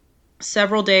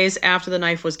 Several days after the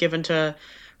knife was given to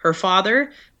her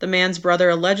father, the man's brother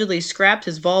allegedly scrapped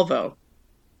his Volvo.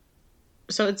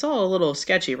 So it's all a little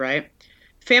sketchy, right?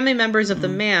 Family members of the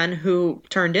man who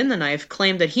turned in the knife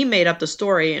claimed that he made up the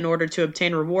story in order to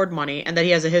obtain reward money and that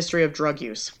he has a history of drug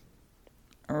use.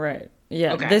 All right.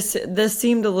 Yeah, okay. This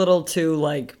seemed a little too,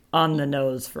 on the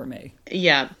nose for me.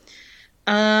 Yeah.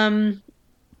 The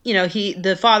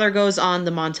father goes on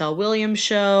the Montel Williams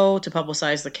show to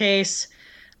publicize the case.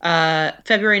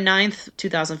 February 9th,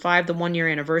 2005, the 1-year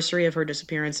anniversary of her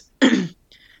disappearance,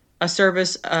 a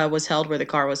service was held where the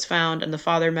car was found, and the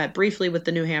father met briefly with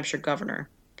the New Hampshire governor.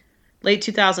 Late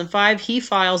 2005, he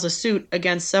files a suit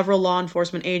against several law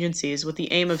enforcement agencies with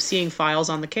the aim of seeing files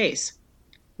on the case.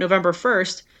 November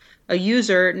 1st, a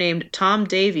user named Tom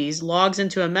Davies logs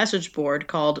into a message board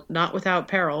called Not Without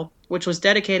Peril, which was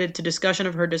dedicated to discussion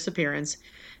of her disappearance,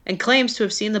 and claims to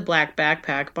have seen the black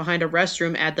backpack behind a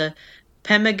restroom at the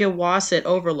Pemigewasset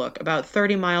Overlook, about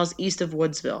 30 miles east of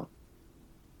Woodsville.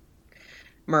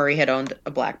 Murray had owned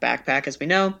a black backpack, as we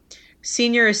know.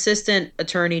 Senior Assistant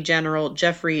Attorney General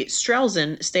Jeffrey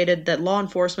Strelzin stated that law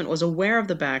enforcement was aware of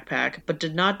the backpack, but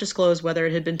did not disclose whether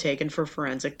it had been taken for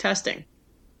forensic testing.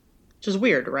 Which is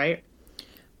weird, right?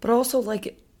 But also,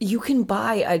 you can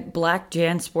buy a black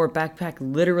JanSport backpack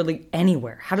literally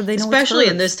anywhere. How do they know? Especially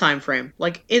in this time frame.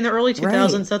 In the early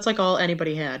 2000s, That's all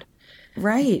anybody had.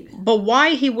 Right. But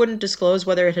why he wouldn't disclose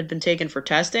whether it had been taken for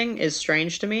testing is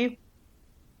strange to me.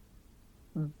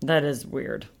 That is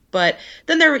weird. But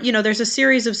then there's a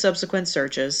series of subsequent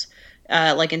searches,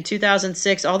 in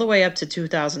 2006 all the way up to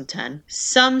 2010.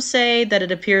 Some say that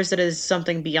it appears that it is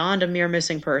something beyond a mere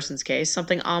missing persons case.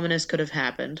 Something ominous could have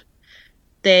happened.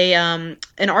 An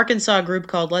Arkansas group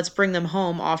called Let's Bring Them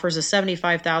Home offers a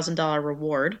 $75,000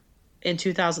 reward in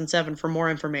 2007 for more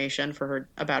information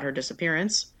about her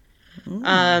disappearance.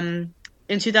 In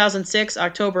 2006,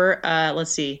 October,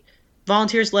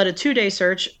 volunteers led a 2-day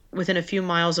search within a few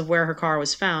miles of where her car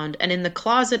was found, and in the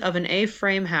closet of an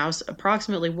A-frame house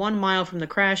approximately 1 mile from the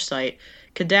crash site,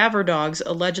 cadaver dogs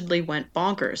allegedly went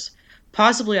bonkers,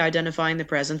 possibly identifying the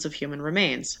presence of human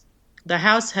remains. The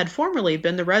house had formerly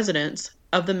been the residence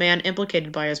of the man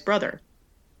implicated by his brother,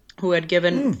 who had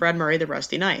given Fred Murray the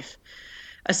rusty knife.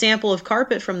 A sample of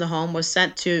carpet from the home was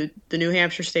sent to the New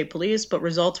Hampshire State Police, but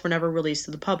results were never released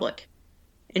to the public.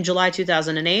 In July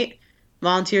 2008,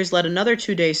 volunteers led another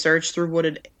 2-day search through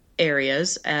wooded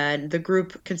areas, and the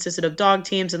group consisted of dog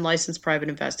teams and licensed private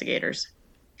investigators.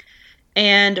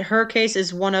 And her case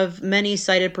is one of many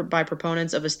cited by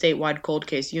proponents of a statewide cold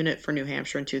case unit for New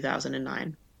Hampshire in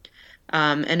 2009.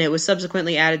 And it was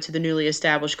subsequently added to the newly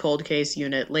established cold case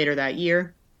unit later that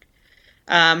year.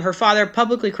 Her father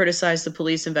publicly criticized the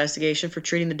police investigation for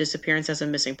treating the disappearance as a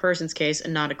missing persons case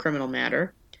and not a criminal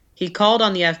matter. He called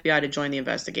on the FBI to join the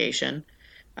investigation.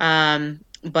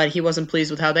 but he wasn't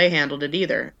pleased with how they handled it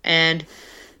either. And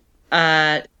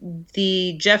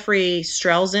the Jeffrey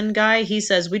Strelzin guy, he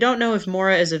says, we don't know if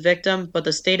Maura is a victim, but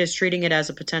the state is treating it as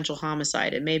a potential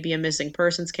homicide. It may be a missing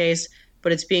persons case,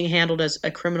 but it's being handled as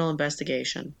a criminal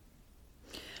investigation.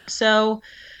 So,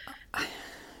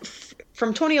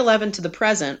 from 2011 to the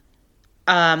present,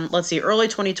 let's see, early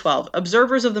 2012,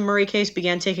 observers of the Murray case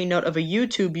began taking note of a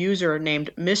YouTube user named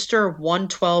Mr.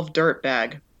 112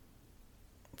 Dirtbag.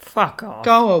 Fuck off.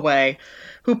 Go away.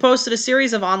 Who posted a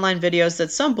series of online videos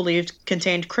that some believed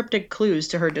contained cryptic clues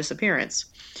to her disappearance.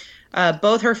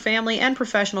 Both her family and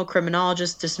professional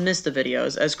criminologists dismissed the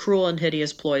videos as cruel and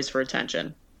hideous ploys for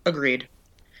attention. Agreed.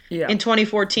 Yeah. In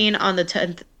 2014, on the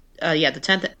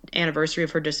 10th anniversary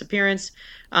of her disappearance,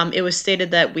 it was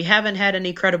stated that we haven't had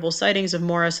any credible sightings of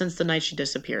Maura since the night she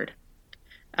disappeared.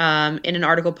 In an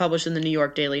article published in the New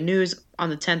York Daily News on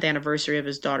the 10th anniversary of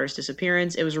his daughter's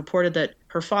disappearance, it was reported that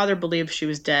her father believed she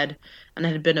was dead and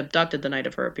had been abducted the night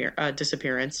of her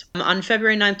disappearance. On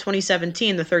February 9th,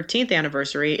 2017, the 13th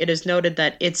anniversary, it is noted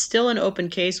that it's still an open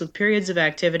case with periods of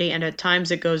activity and at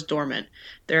times it goes dormant.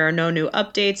 There are no new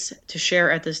updates to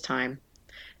share at this time.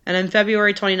 And in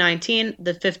February 2019,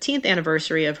 the 15th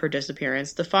anniversary of her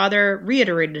disappearance, the father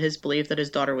reiterated his belief that his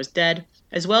daughter was dead,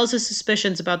 as well as his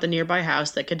suspicions about the nearby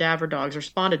house that cadaver dogs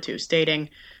responded to, stating,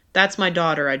 "That's my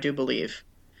daughter, I do believe."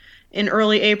 In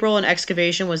early April, an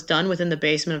excavation was done within the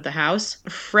basement of the house.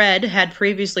 Fred had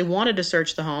previously wanted to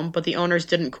search the home, but the owners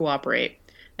didn't cooperate.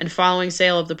 And following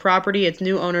sale of the property, its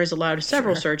new owners allowed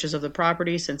several searches of the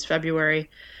property since February.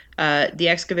 The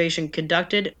excavation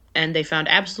conducted, and they found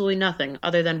absolutely nothing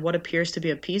other than what appears to be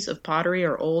a piece of pottery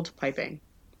or old piping.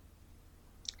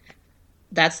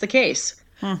 That's the case.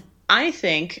 I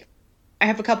think I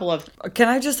have a couple of... Can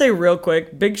I just say real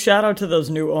quick, big shout out to those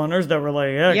new owners that were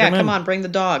like, yeah, come on, bring the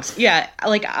dogs. Yeah,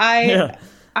 like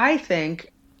I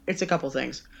think it's a couple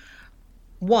things.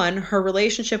 One, her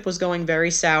relationship was going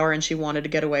very sour and she wanted to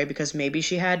get away because maybe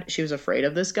she was afraid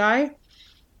of this guy,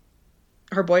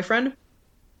 her boyfriend.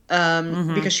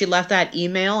 Because she left that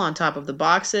email on top of the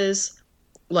boxes.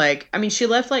 Like, I mean, she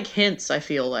left like hints, I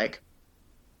feel like.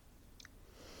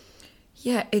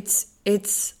 Yeah,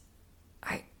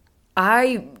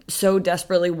 I so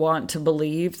desperately want to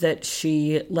believe that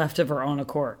she left of her own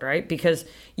accord, right? Because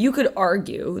you could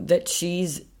argue that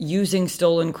she's using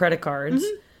stolen credit cards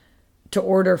to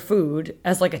order food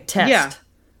as like a test. Yeah.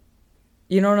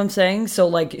 You know what I'm saying? So,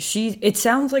 like, it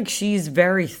sounds like she's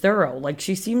very thorough. Like,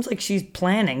 she seems like she's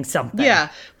planning something. Yeah,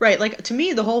 right. Like, to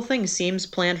me, the whole thing seems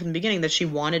planned from the beginning that she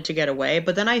wanted to get away,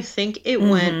 but then I think it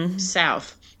went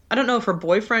south. I don't know if her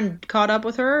boyfriend caught up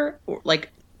with her, or, like,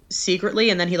 secretly,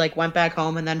 and then he, like, went back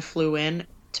home and then flew in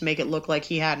to make it look like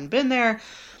he hadn't been there.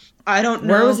 I don't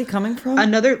know. Where was he coming from?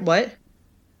 What?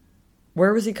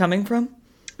 Where was he coming from?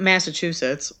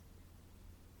 Massachusetts.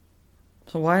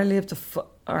 So why did he have to...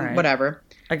 All right. Whatever.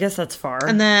 I guess that's far.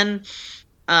 And then,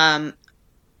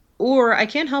 or I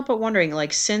can't help but wondering,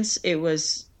 like, since it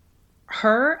was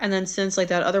her, and then since, like,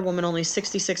 that other woman only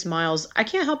 66 miles, I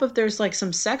can't help if there's, like,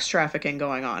 some sex trafficking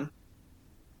going on.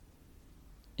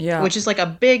 Yeah. Which is, like, a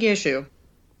big issue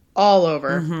all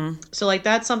over. So, like,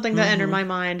 that's something that entered my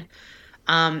mind.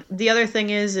 The other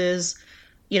thing is,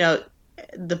 you know,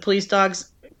 the police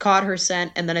dogs caught her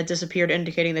scent and then it disappeared,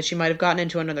 indicating that she might have gotten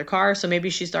into another car. So maybe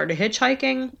she started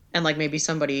hitchhiking and like maybe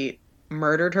somebody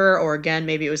murdered her, or again,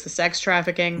 maybe it was the sex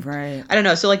trafficking. Right. I don't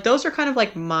know. So like those are kind of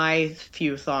like my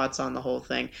few thoughts on the whole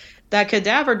thing. That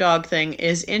cadaver dog thing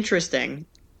is interesting.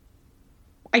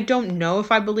 I don't know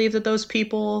if I believe that those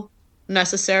people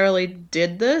necessarily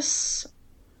did this.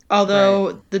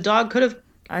 Although the dog could have...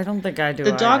 I don't think I do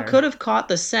The dog either. could have caught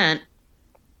the scent.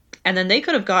 And then they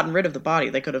could have gotten rid of the body.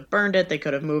 They could have burned it. They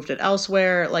could have moved it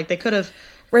elsewhere. Like, they could have...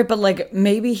 Right, but, like,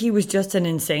 maybe he was just an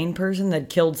insane person that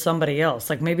killed somebody else.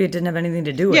 Like, maybe it didn't have anything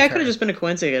to do with Yeah, her. it could have just been a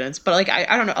coincidence. But, like,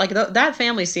 I don't know. Like, that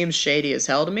family seems shady as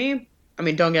hell to me. I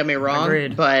mean, don't get me wrong.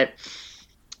 Agreed. But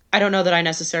I don't know that I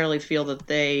necessarily feel that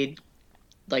they,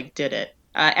 like, did it.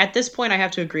 At this point, I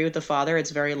have to agree with the father. It's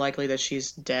very likely that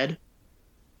she's dead.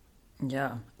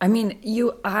 Yeah. I mean,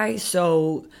 I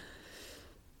so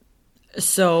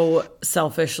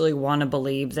selfishly want to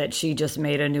believe that she just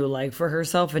made a new life for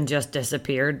herself and just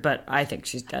disappeared, but I think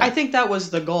she's dead. I think that was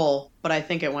the goal, but I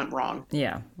think it went wrong.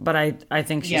 Yeah, but I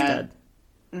think she's dead.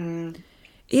 Mm.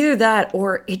 Either that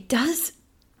or it does.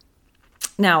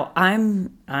 Now,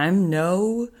 I'm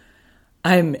no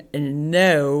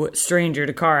stranger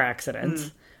to car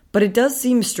accidents. But it does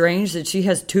seem strange that she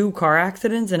has 2 car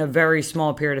accidents in a very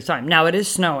small period of time. Now, it is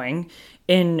snowing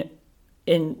in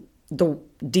the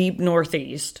deep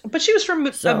Northeast. But she was from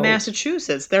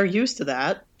Massachusetts. They're used to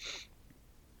that.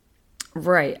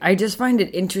 Right. I just find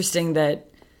it interesting that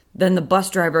then the bus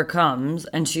driver comes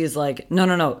and she's like, no,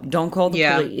 no, no, don't call the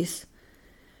police.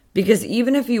 Because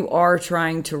even if you are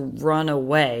trying to run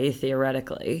away,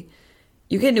 theoretically,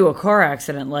 you get into a car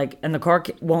accident, like, and the car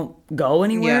won't go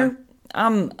anywhere.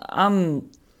 Yeah.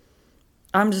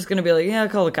 I'm just going to be like, yeah,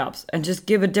 call the cops and just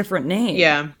give a different name.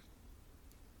 Yeah.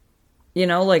 You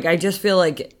know, like, I just feel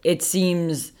like it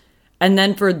seems, and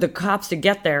then for the cops to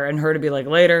get there and her to be like,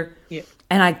 later. Yeah.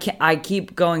 And I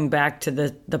keep going back to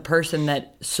the person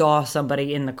that saw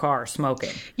somebody in the car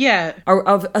smoking. Yeah.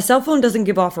 A cell phone doesn't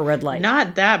give off a red light.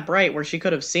 Not that bright where she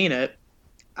could have seen it.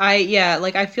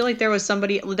 I feel like there was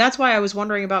somebody, that's why I was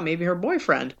wondering about maybe her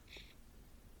boyfriend.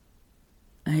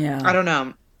 Yeah. I don't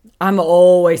know. I'm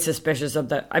always suspicious of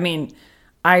that. I mean,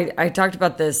 I talked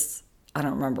about this, I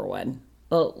don't remember when,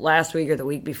 last week or the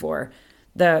week before,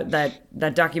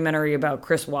 that documentary about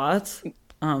Chris Watts.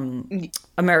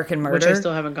 American Murder, which I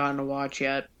still haven't gotten to watch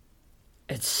yet.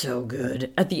 It's so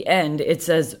good. At the end, it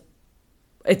says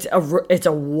it's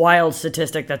a wild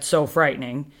statistic that's so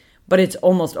frightening, but it's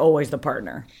almost always the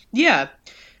partner. Yeah.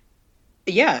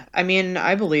 I mean,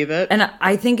 I believe it, and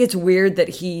I think it's weird that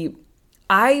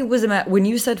when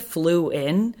you said flew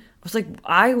in,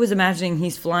 I was imagining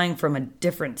he's flying from a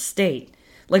different state.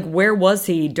 Like, where was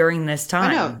he during this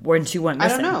time when she went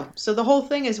missing? I don't know. So the whole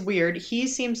thing is weird. He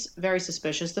seems very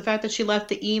suspicious. The fact that she left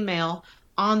the email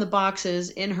on the boxes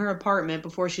in her apartment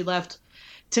before she left,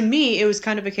 to me, it was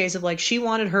kind of a case of, like, she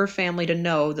wanted her family to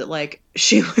know that, like,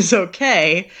 she was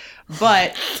okay,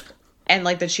 but, and,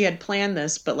 like, that she had planned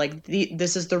this, but, like,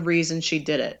 this is the reason she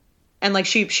did it. And, like,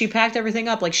 she packed everything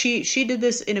up. Like, she did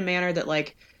this in a manner that,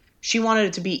 like, she wanted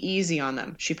it to be easy on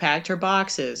them. She packed her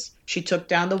boxes. She took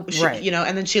down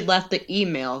and then she left the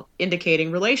email indicating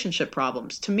relationship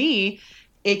problems. To me,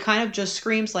 it kind of just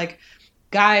screams like,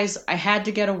 guys, I had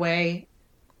to get away.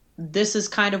 This is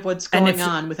kind of what's going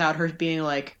on without her being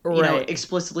like,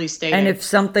 explicitly stating. And if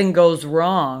something goes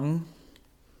wrong,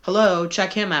 hello,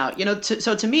 check him out.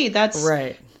 So to me, that's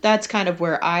kind of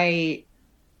where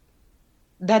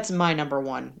that's my number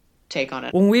one take on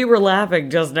it. When we were laughing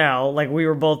just now, like we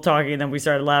were both talking and then we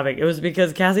started laughing, it was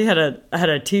because Cassie had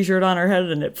a t-shirt on her head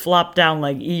and it flopped down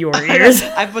like Eeyore ears.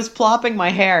 I was plopping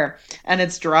my hair and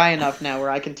it's dry enough now where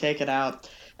I can take it out.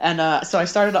 And so I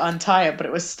started to untie it, but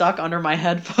it was stuck under my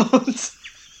headphones.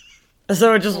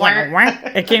 So it just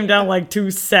it came down like two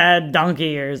sad donkey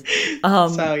ears.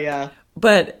 So yeah.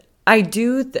 But I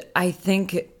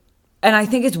think and I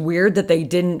think it's weird that they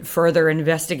didn't further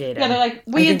investigate him. Yeah, they're like,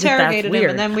 we interrogated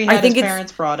him, and then we had his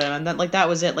parents brought in, and then, like, that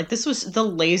was it. Like, this was the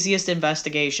laziest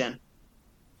investigation.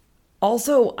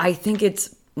 Also, I think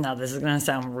now this is going to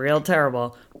sound real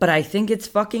terrible, but I think it's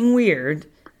fucking weird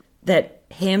that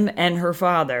him and her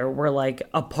father were, like,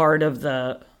 a part of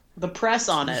the press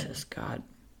on it. Jesus, God.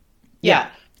 Yeah.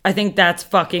 I think that's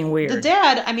fucking weird. The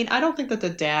dad, I mean, I don't think that the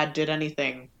dad did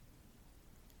anything.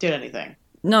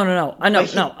 No.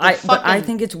 But I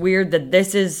think it's weird that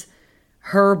this is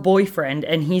her boyfriend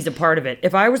and he's a part of it.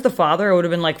 If I was the father, I would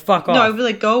have been like, fuck off. No, I would be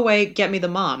like, go away, get me the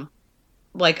mom.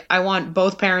 Like, I want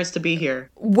both parents to be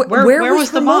here. Where was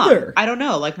the mother? Mom? I don't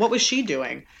know. Like, what was she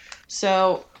doing?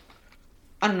 So,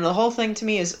 I don't know. The whole thing to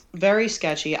me is very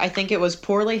sketchy. I think it was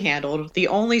poorly handled. The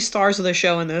only stars of the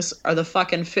show in this are the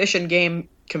fucking Fish and Game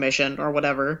Commission or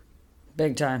whatever.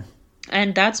 Big time.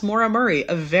 And that's Maura Murray,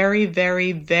 a very,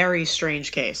 very, very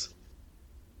strange case.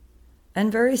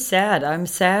 And very sad. I'm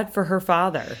sad for her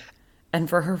father and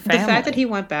for her family. The fact that he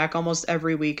went back almost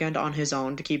every weekend on his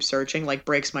own to keep searching, like,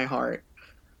 breaks my heart.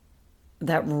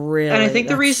 That really... And I think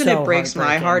the reason it breaks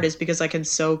my heart is because I can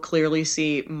so clearly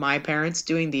see my parents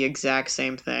doing the exact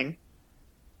same thing.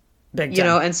 Big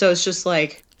time. And so it's just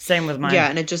like... Same with mine. Yeah,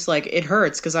 and it just, like, it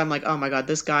hurts because I'm like, oh my God,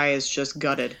 this guy is just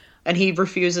gutted. And he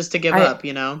refuses to give up,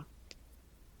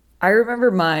 I remember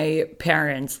my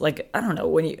parents, like, I don't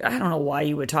know why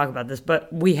you would talk about this,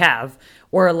 but we have,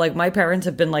 where, like, my parents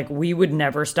have been like, we would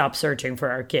never stop searching for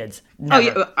our kids.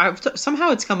 Never. Oh, yeah. Somehow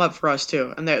it's come up for us,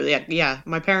 too. And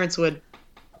my parents would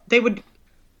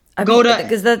go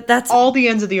to that's all the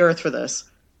ends of the earth for this.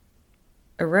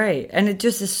 Right. And it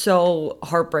just is so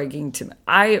heartbreaking to me.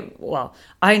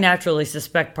 I naturally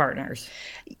suspect partners.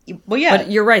 Well, yeah. But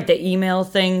you're right. The email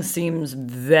thing seems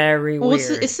very weird.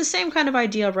 It's the same kind of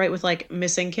idea, right, with, like,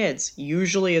 missing kids.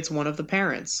 Usually it's one of the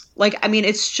parents. Like, I mean,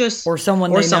 it's just... Or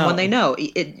someone they know.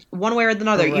 One way or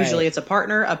another. Right. Usually it's a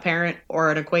partner, a parent,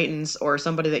 or an acquaintance, or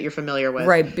somebody that you're familiar with.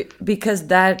 Right. Because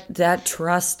that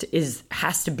trust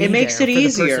has to be there. It makes it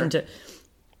easier.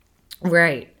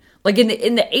 Right. Like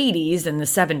in the 80s and the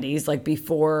 70s, like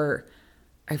before,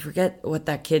 I forget what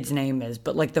that kid's name is,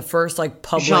 but like the first like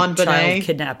public child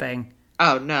kidnapping.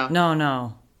 Oh, no.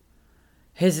 No.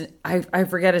 I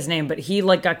forget his name, but he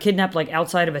like got kidnapped like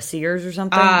outside of a Sears or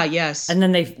something. Ah, yes. And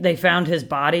then they found his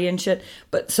body and shit.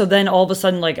 But so then all of a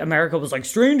sudden like America was like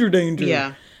stranger danger.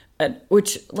 Yeah.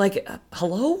 Which like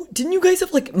hello? Didn't you guys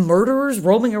have like murderers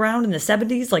roaming around in the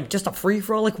 70s like just a free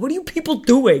for all? Like what are you people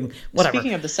doing? Whatever.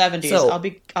 Speaking of the 70s, So,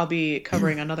 I'll be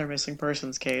covering another missing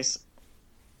persons case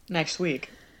next week.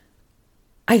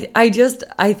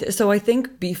 I think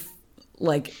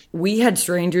like we had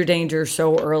stranger danger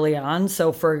so early on,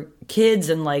 so for kids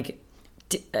and like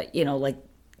like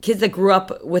kids that grew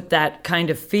up with that kind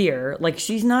of fear, like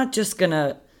she's not just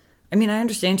gonna, I mean I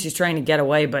understand she's trying to get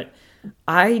away, but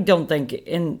I don't think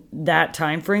in that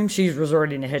time frame she's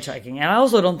resorting to hitchhiking. And I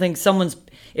also don't think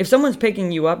if someone's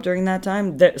picking you up during that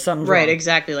time, that something's Right, wrong.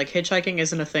 exactly. Like hitchhiking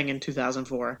isn't a thing in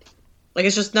 2004. Like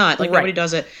it's just not. Like Right. nobody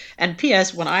does it. And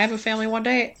P.S. When I have a family one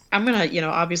day, I'm gonna,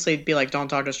 obviously be like, don't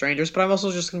talk to strangers, but I'm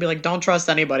also just gonna be like, don't trust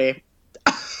anybody.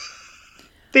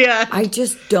 The end. I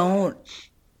just don't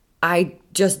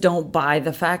buy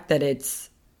the fact that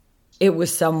it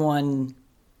was someone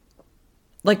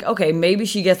like, okay, maybe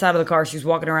she gets out of the car, she's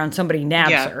walking around, somebody nabs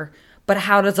Yeah. her. But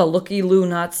how does a looky-loo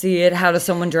not see it? How does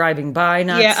someone driving by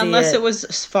not see it? Yeah, unless it was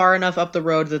far enough up the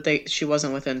road that she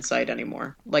wasn't within sight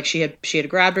anymore. Like she had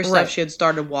grabbed her stuff, Right. she had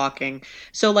started walking.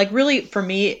 So like really for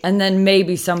me, And then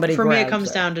maybe somebody for me it grabbed comes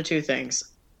her. down to two things: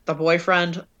 the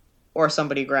boyfriend or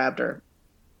somebody grabbed her.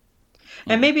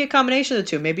 And maybe a combination of the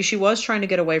two. Maybe she was trying to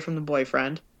get away from the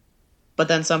boyfriend, but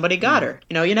then somebody got her.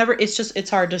 It's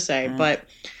hard to say. But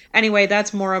anyway,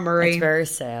 that's Maura Murray. It's very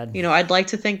sad. I'd like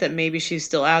to think that maybe she's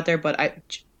still out there, but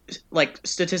like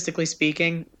statistically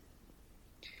speaking,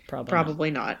 probably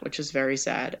not, which is very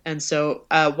sad. And so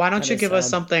why don't you give us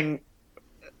something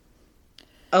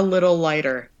a little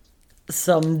lighter?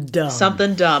 Something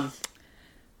dumb.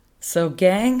 So,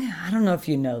 gang, I don't know if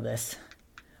you know this,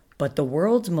 but the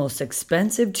world's most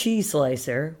expensive cheese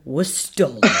slicer was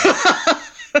stolen.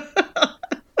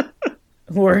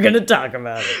 We're going to talk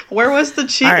about it. Where was the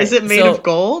cheese? Right, is it made of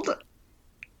gold?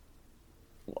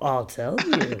 I'll tell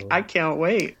you. I can't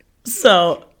wait.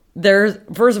 So,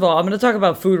 first of all, I'm going to talk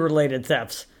about food-related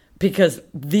thefts because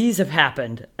these have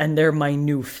happened and they're my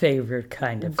new favorite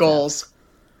kind of Goals. thefts.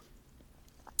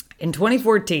 In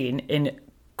 2014, in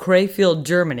Krefeld,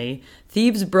 Germany,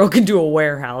 thieves broke into a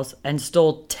warehouse and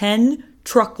stole 10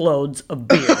 truckloads of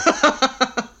beer.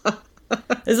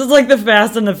 This is like the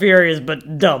Fast and the Furious,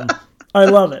 but dumb. I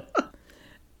love it.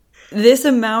 This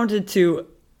amounted to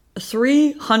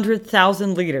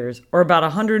 300,000 liters, or about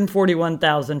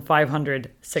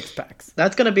 141,500 six-packs.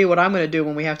 That's going to be what I'm going to do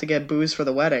when we have to get booze for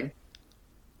the wedding.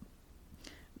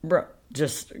 Bro,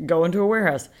 just go into a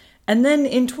warehouse. And then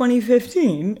in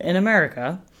 2015, in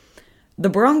America, the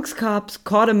Bronx cops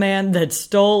caught a man that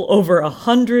stole over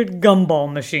 100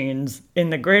 gumball machines in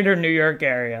the greater New York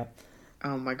area.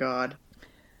 Oh my God.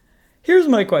 Here's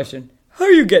my question. How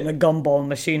are you getting a gumball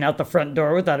machine out the front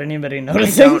door without anybody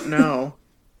noticing? I don't know.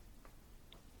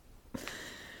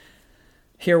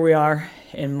 Here we are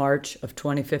in March of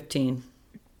 2015.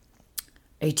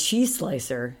 A cheese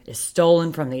slicer is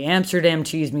stolen from the Amsterdam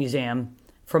Cheese Museum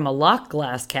from a locked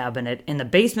glass cabinet in the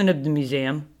basement of the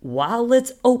museum while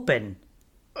it's open.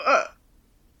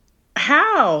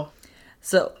 How?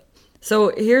 So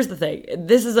here's the thing.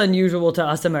 This is unusual to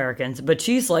us Americans, but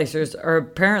cheese slicers are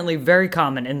apparently very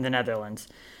common in the Netherlands.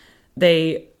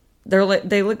 They look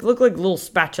like little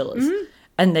spatulas,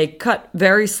 and they cut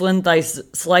very slim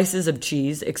slices of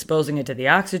cheese, exposing it to the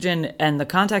oxygen, and the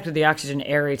contact with the oxygen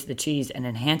aerates the cheese and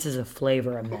enhances the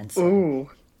flavor immensely.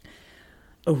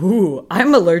 Ooh,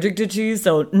 I'm allergic to cheese,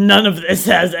 so none of this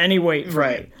has any weight for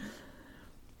me.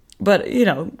 But,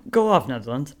 go off,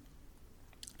 Netherlands.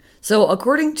 So,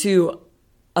 according to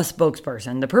a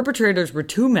spokesperson, the perpetrators were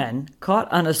two men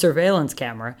caught on a surveillance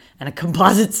camera, and a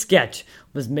composite sketch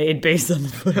was made based on the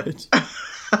footage.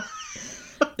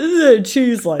 This is a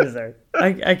cheese slicer.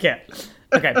 I can't.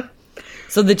 Okay.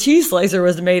 So, the cheese slicer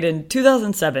was made in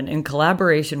 2007 in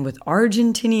collaboration with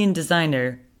Argentinian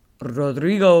designer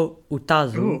Rodrigo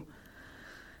Utazu,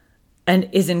 and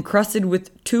is encrusted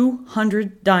with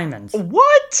 200 diamonds.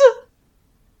 What?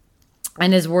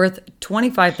 And is worth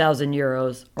 25,000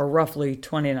 euros, or roughly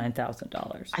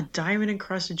 $29,000. A diamond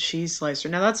encrusted cheese slicer.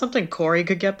 Now that's something Corey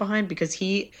could get behind because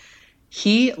he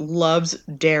loves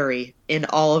dairy in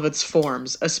all of its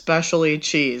forms, especially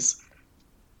cheese.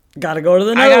 Gotta go to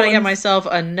the I Netherlands. gotta get myself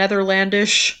a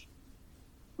Netherlandish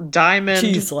diamond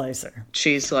cheese slicer.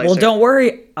 Well, don't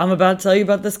worry. I'm about to tell you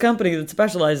about this company that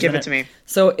specializes in it. Give it to me.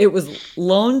 So it was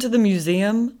loaned to the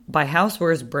museum by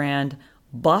housewares brand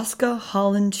Bosca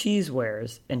Holland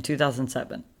Cheesewares in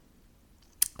 2007.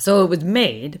 So it was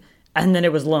made, and then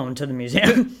it was loaned to the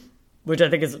museum, which I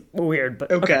think is weird,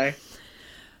 but Okay.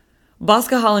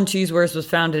 Bosca Holland Cheesewares was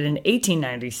founded in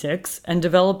 1896 and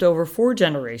developed over 4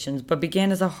 generations, but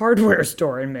began as a hardware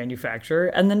store and manufacturer,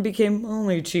 and then became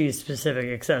only cheese-specific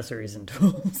accessories and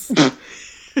tools.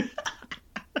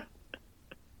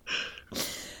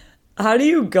 How do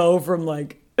you go from,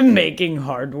 like, making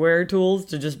hardware tools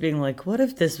to just being like, what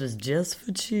if this was just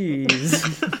for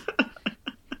cheese?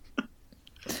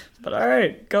 But all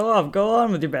right, go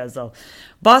on with your bad self.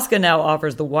 Bosca now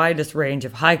offers the widest range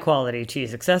of high-quality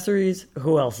cheese accessories.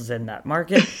 Who else is in that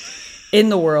market? In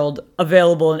the world,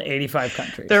 available in 85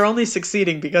 countries. They're only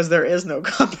succeeding because there is no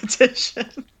competition.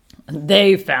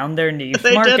 They found their niche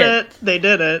They market. They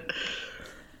did it.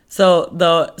 So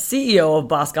the CEO of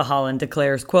Bosca Holland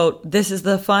declares, quote, "This is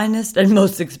the finest and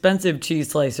most expensive cheese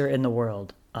slicer in the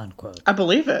world," unquote. I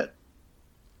believe it.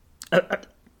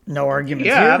 No arguments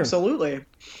Yeah, here. absolutely.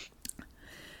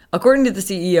 According to the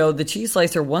CEO, the cheese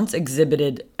slicer once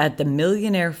exhibited at the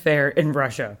Millionaire Fair in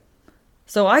Russia.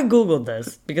 So I Googled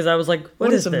this because I was like,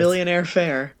 What is a this? millionaire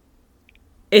fair?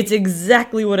 It's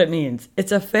exactly what it means.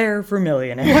 It's a fair for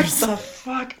millionaires. What the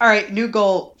fuck? All right, new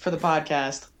goal for the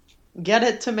podcast. Get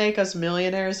it to make us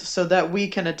millionaires so that we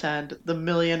can attend the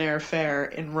millionaire fair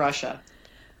in Russia.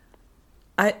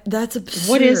 That's absurd.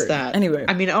 What is that? Anyway.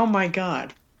 I mean, oh my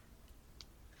God.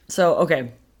 So,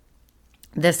 okay.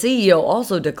 The CEO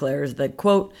also declares that,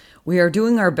 quote, "We are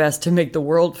doing our best to make the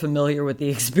world familiar with the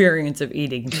experience of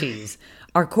eating cheese.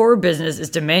 Our core business is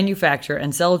to manufacture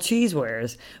and sell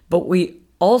cheesewares, but we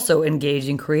also engage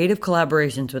in creative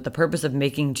collaborations with the purpose of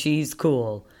making cheese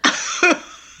cool."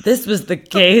 This was the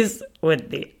case with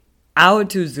the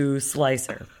Aotuzu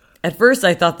slicer. At first,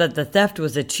 I thought that the theft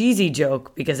was a cheesy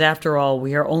joke because, after all,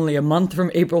 we are only a month from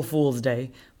April Fool's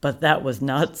Day, but that was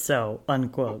not so,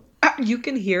 unquote. You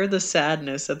can hear the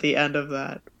sadness at the end of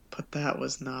that, but that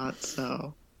was not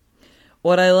so.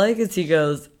 What I like is he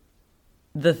goes,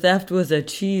 "The theft was a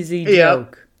cheesy Yep.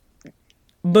 joke."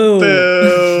 Boo.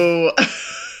 Boo.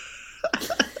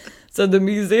 So the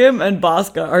museum and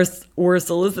Bosca were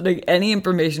soliciting any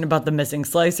information about the missing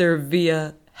slicer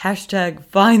via hashtag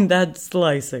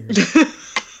 #FindThatSlicer.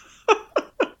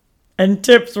 And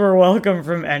tips were welcome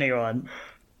from anyone.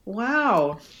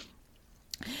 Wow.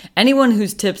 Anyone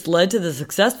whose tips led to the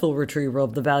successful retrieval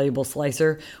of the valuable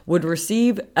slicer would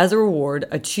receive, as a reward,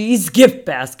 a cheese gift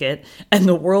basket and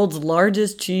the world's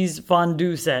largest cheese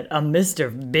fondue set, a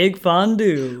Mr. Big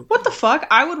Fondue. What the fuck?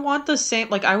 I would want the same,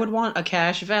 like, I would want a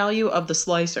cash value of the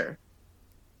slicer.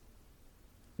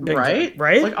 Big Right? time,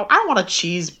 right? Like, I don't want a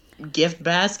cheese gift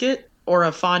basket or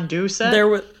a fondue set. There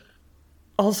was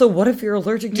also, what if you're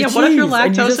allergic to cheese? What if you're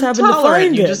and you lactose just happen to intolerant?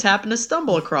 find You it? just happen to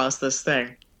stumble across this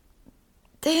thing.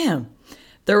 Damn.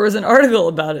 There was an article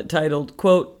about it titled,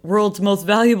 quote, "World's most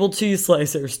valuable cheese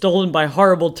slicer stolen by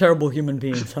horrible, terrible human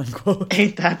beings," unquote.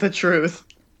 Ain't that the truth?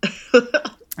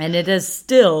 And it has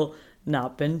still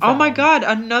not been found. Oh my God,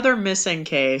 another missing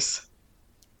case.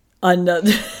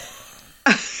 Another.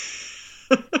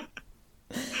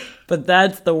 But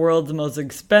that's the world's most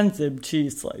expensive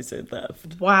cheese slicer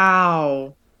theft.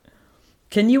 Wow.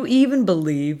 Can you even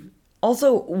believe?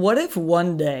 Also, what if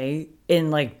one day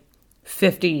in like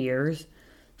 50 years,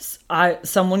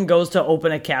 someone goes to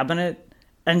open a cabinet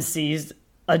and sees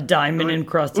a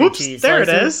diamond-encrusted cheese there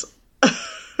slicer? it is.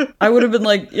 I would have been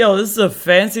like, yo, this is the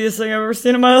fanciest thing I've ever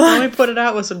seen in my Let me life. put it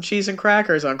out with some cheese and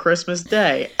crackers on Christmas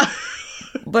Day.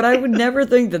 But I would never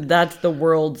think that that's the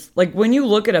world's... Like, when you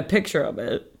look at a picture of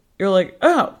it, you're like,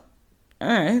 oh, all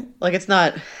right. Like, it's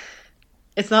not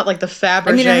like the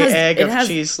Fabergé egg of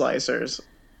cheese slicers.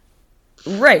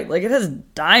 Right, like, it has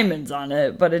diamonds on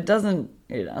it, but it doesn't,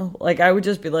 you know... Like, I would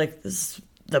just be like, this is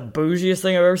the bougiest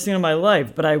thing I've ever seen in my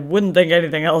life, but I wouldn't think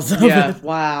anything else of it.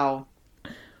 Wow.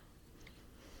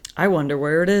 I wonder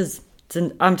where it is.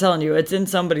 I'm telling you, it's in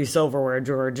somebody's silverware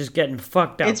drawer just getting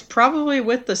fucked up. It's probably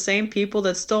with the same people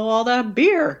that stole all that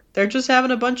beer. They're just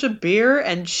having a bunch of beer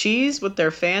and cheese with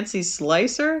their fancy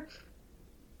slicer.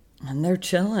 And they're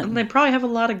chilling. And they probably have a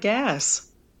lot of gas.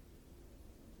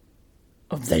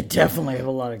 Oh, they definitely have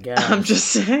a lot of gas. I'm just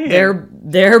saying.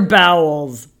 Their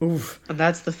bowels. Oof. And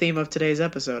that's the theme of today's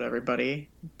episode, everybody.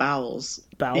 Bowels.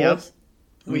 Bowels? Yep.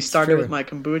 We That's started true. with my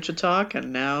kombucha talk,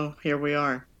 and now here we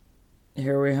are.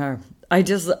 Here we are.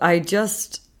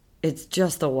 It's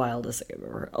just the wildest thing I've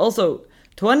ever heard. Also,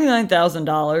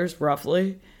 $29,000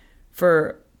 roughly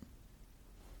for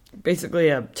basically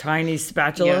a Chinese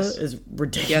spatula Yes. is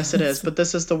ridiculous. Yes, it is. But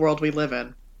this is the world we live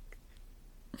in.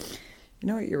 You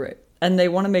know what? You're right. And they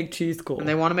want to make cheese cool. And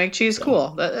they want to make cheese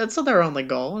cool. That's their only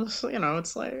goal. It's,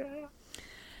 it's like...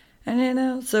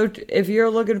 And so if you're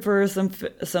looking for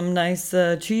some nice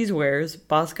cheese wares,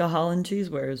 Bosco Holland cheese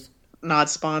wares. Not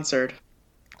sponsored.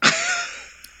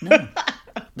 No,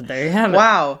 but there you have it.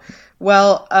 Wow.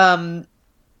 Well, I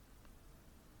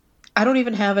don't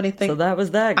even have anything. So that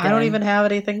was that. Gang. I don't even have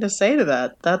anything to say to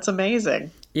that. That's amazing.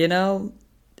 Be on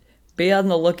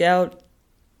the lookout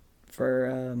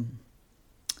for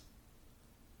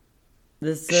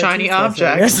this shiny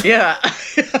object. Yeah.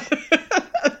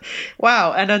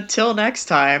 Wow. And until next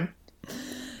time,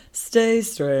 stay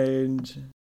strange.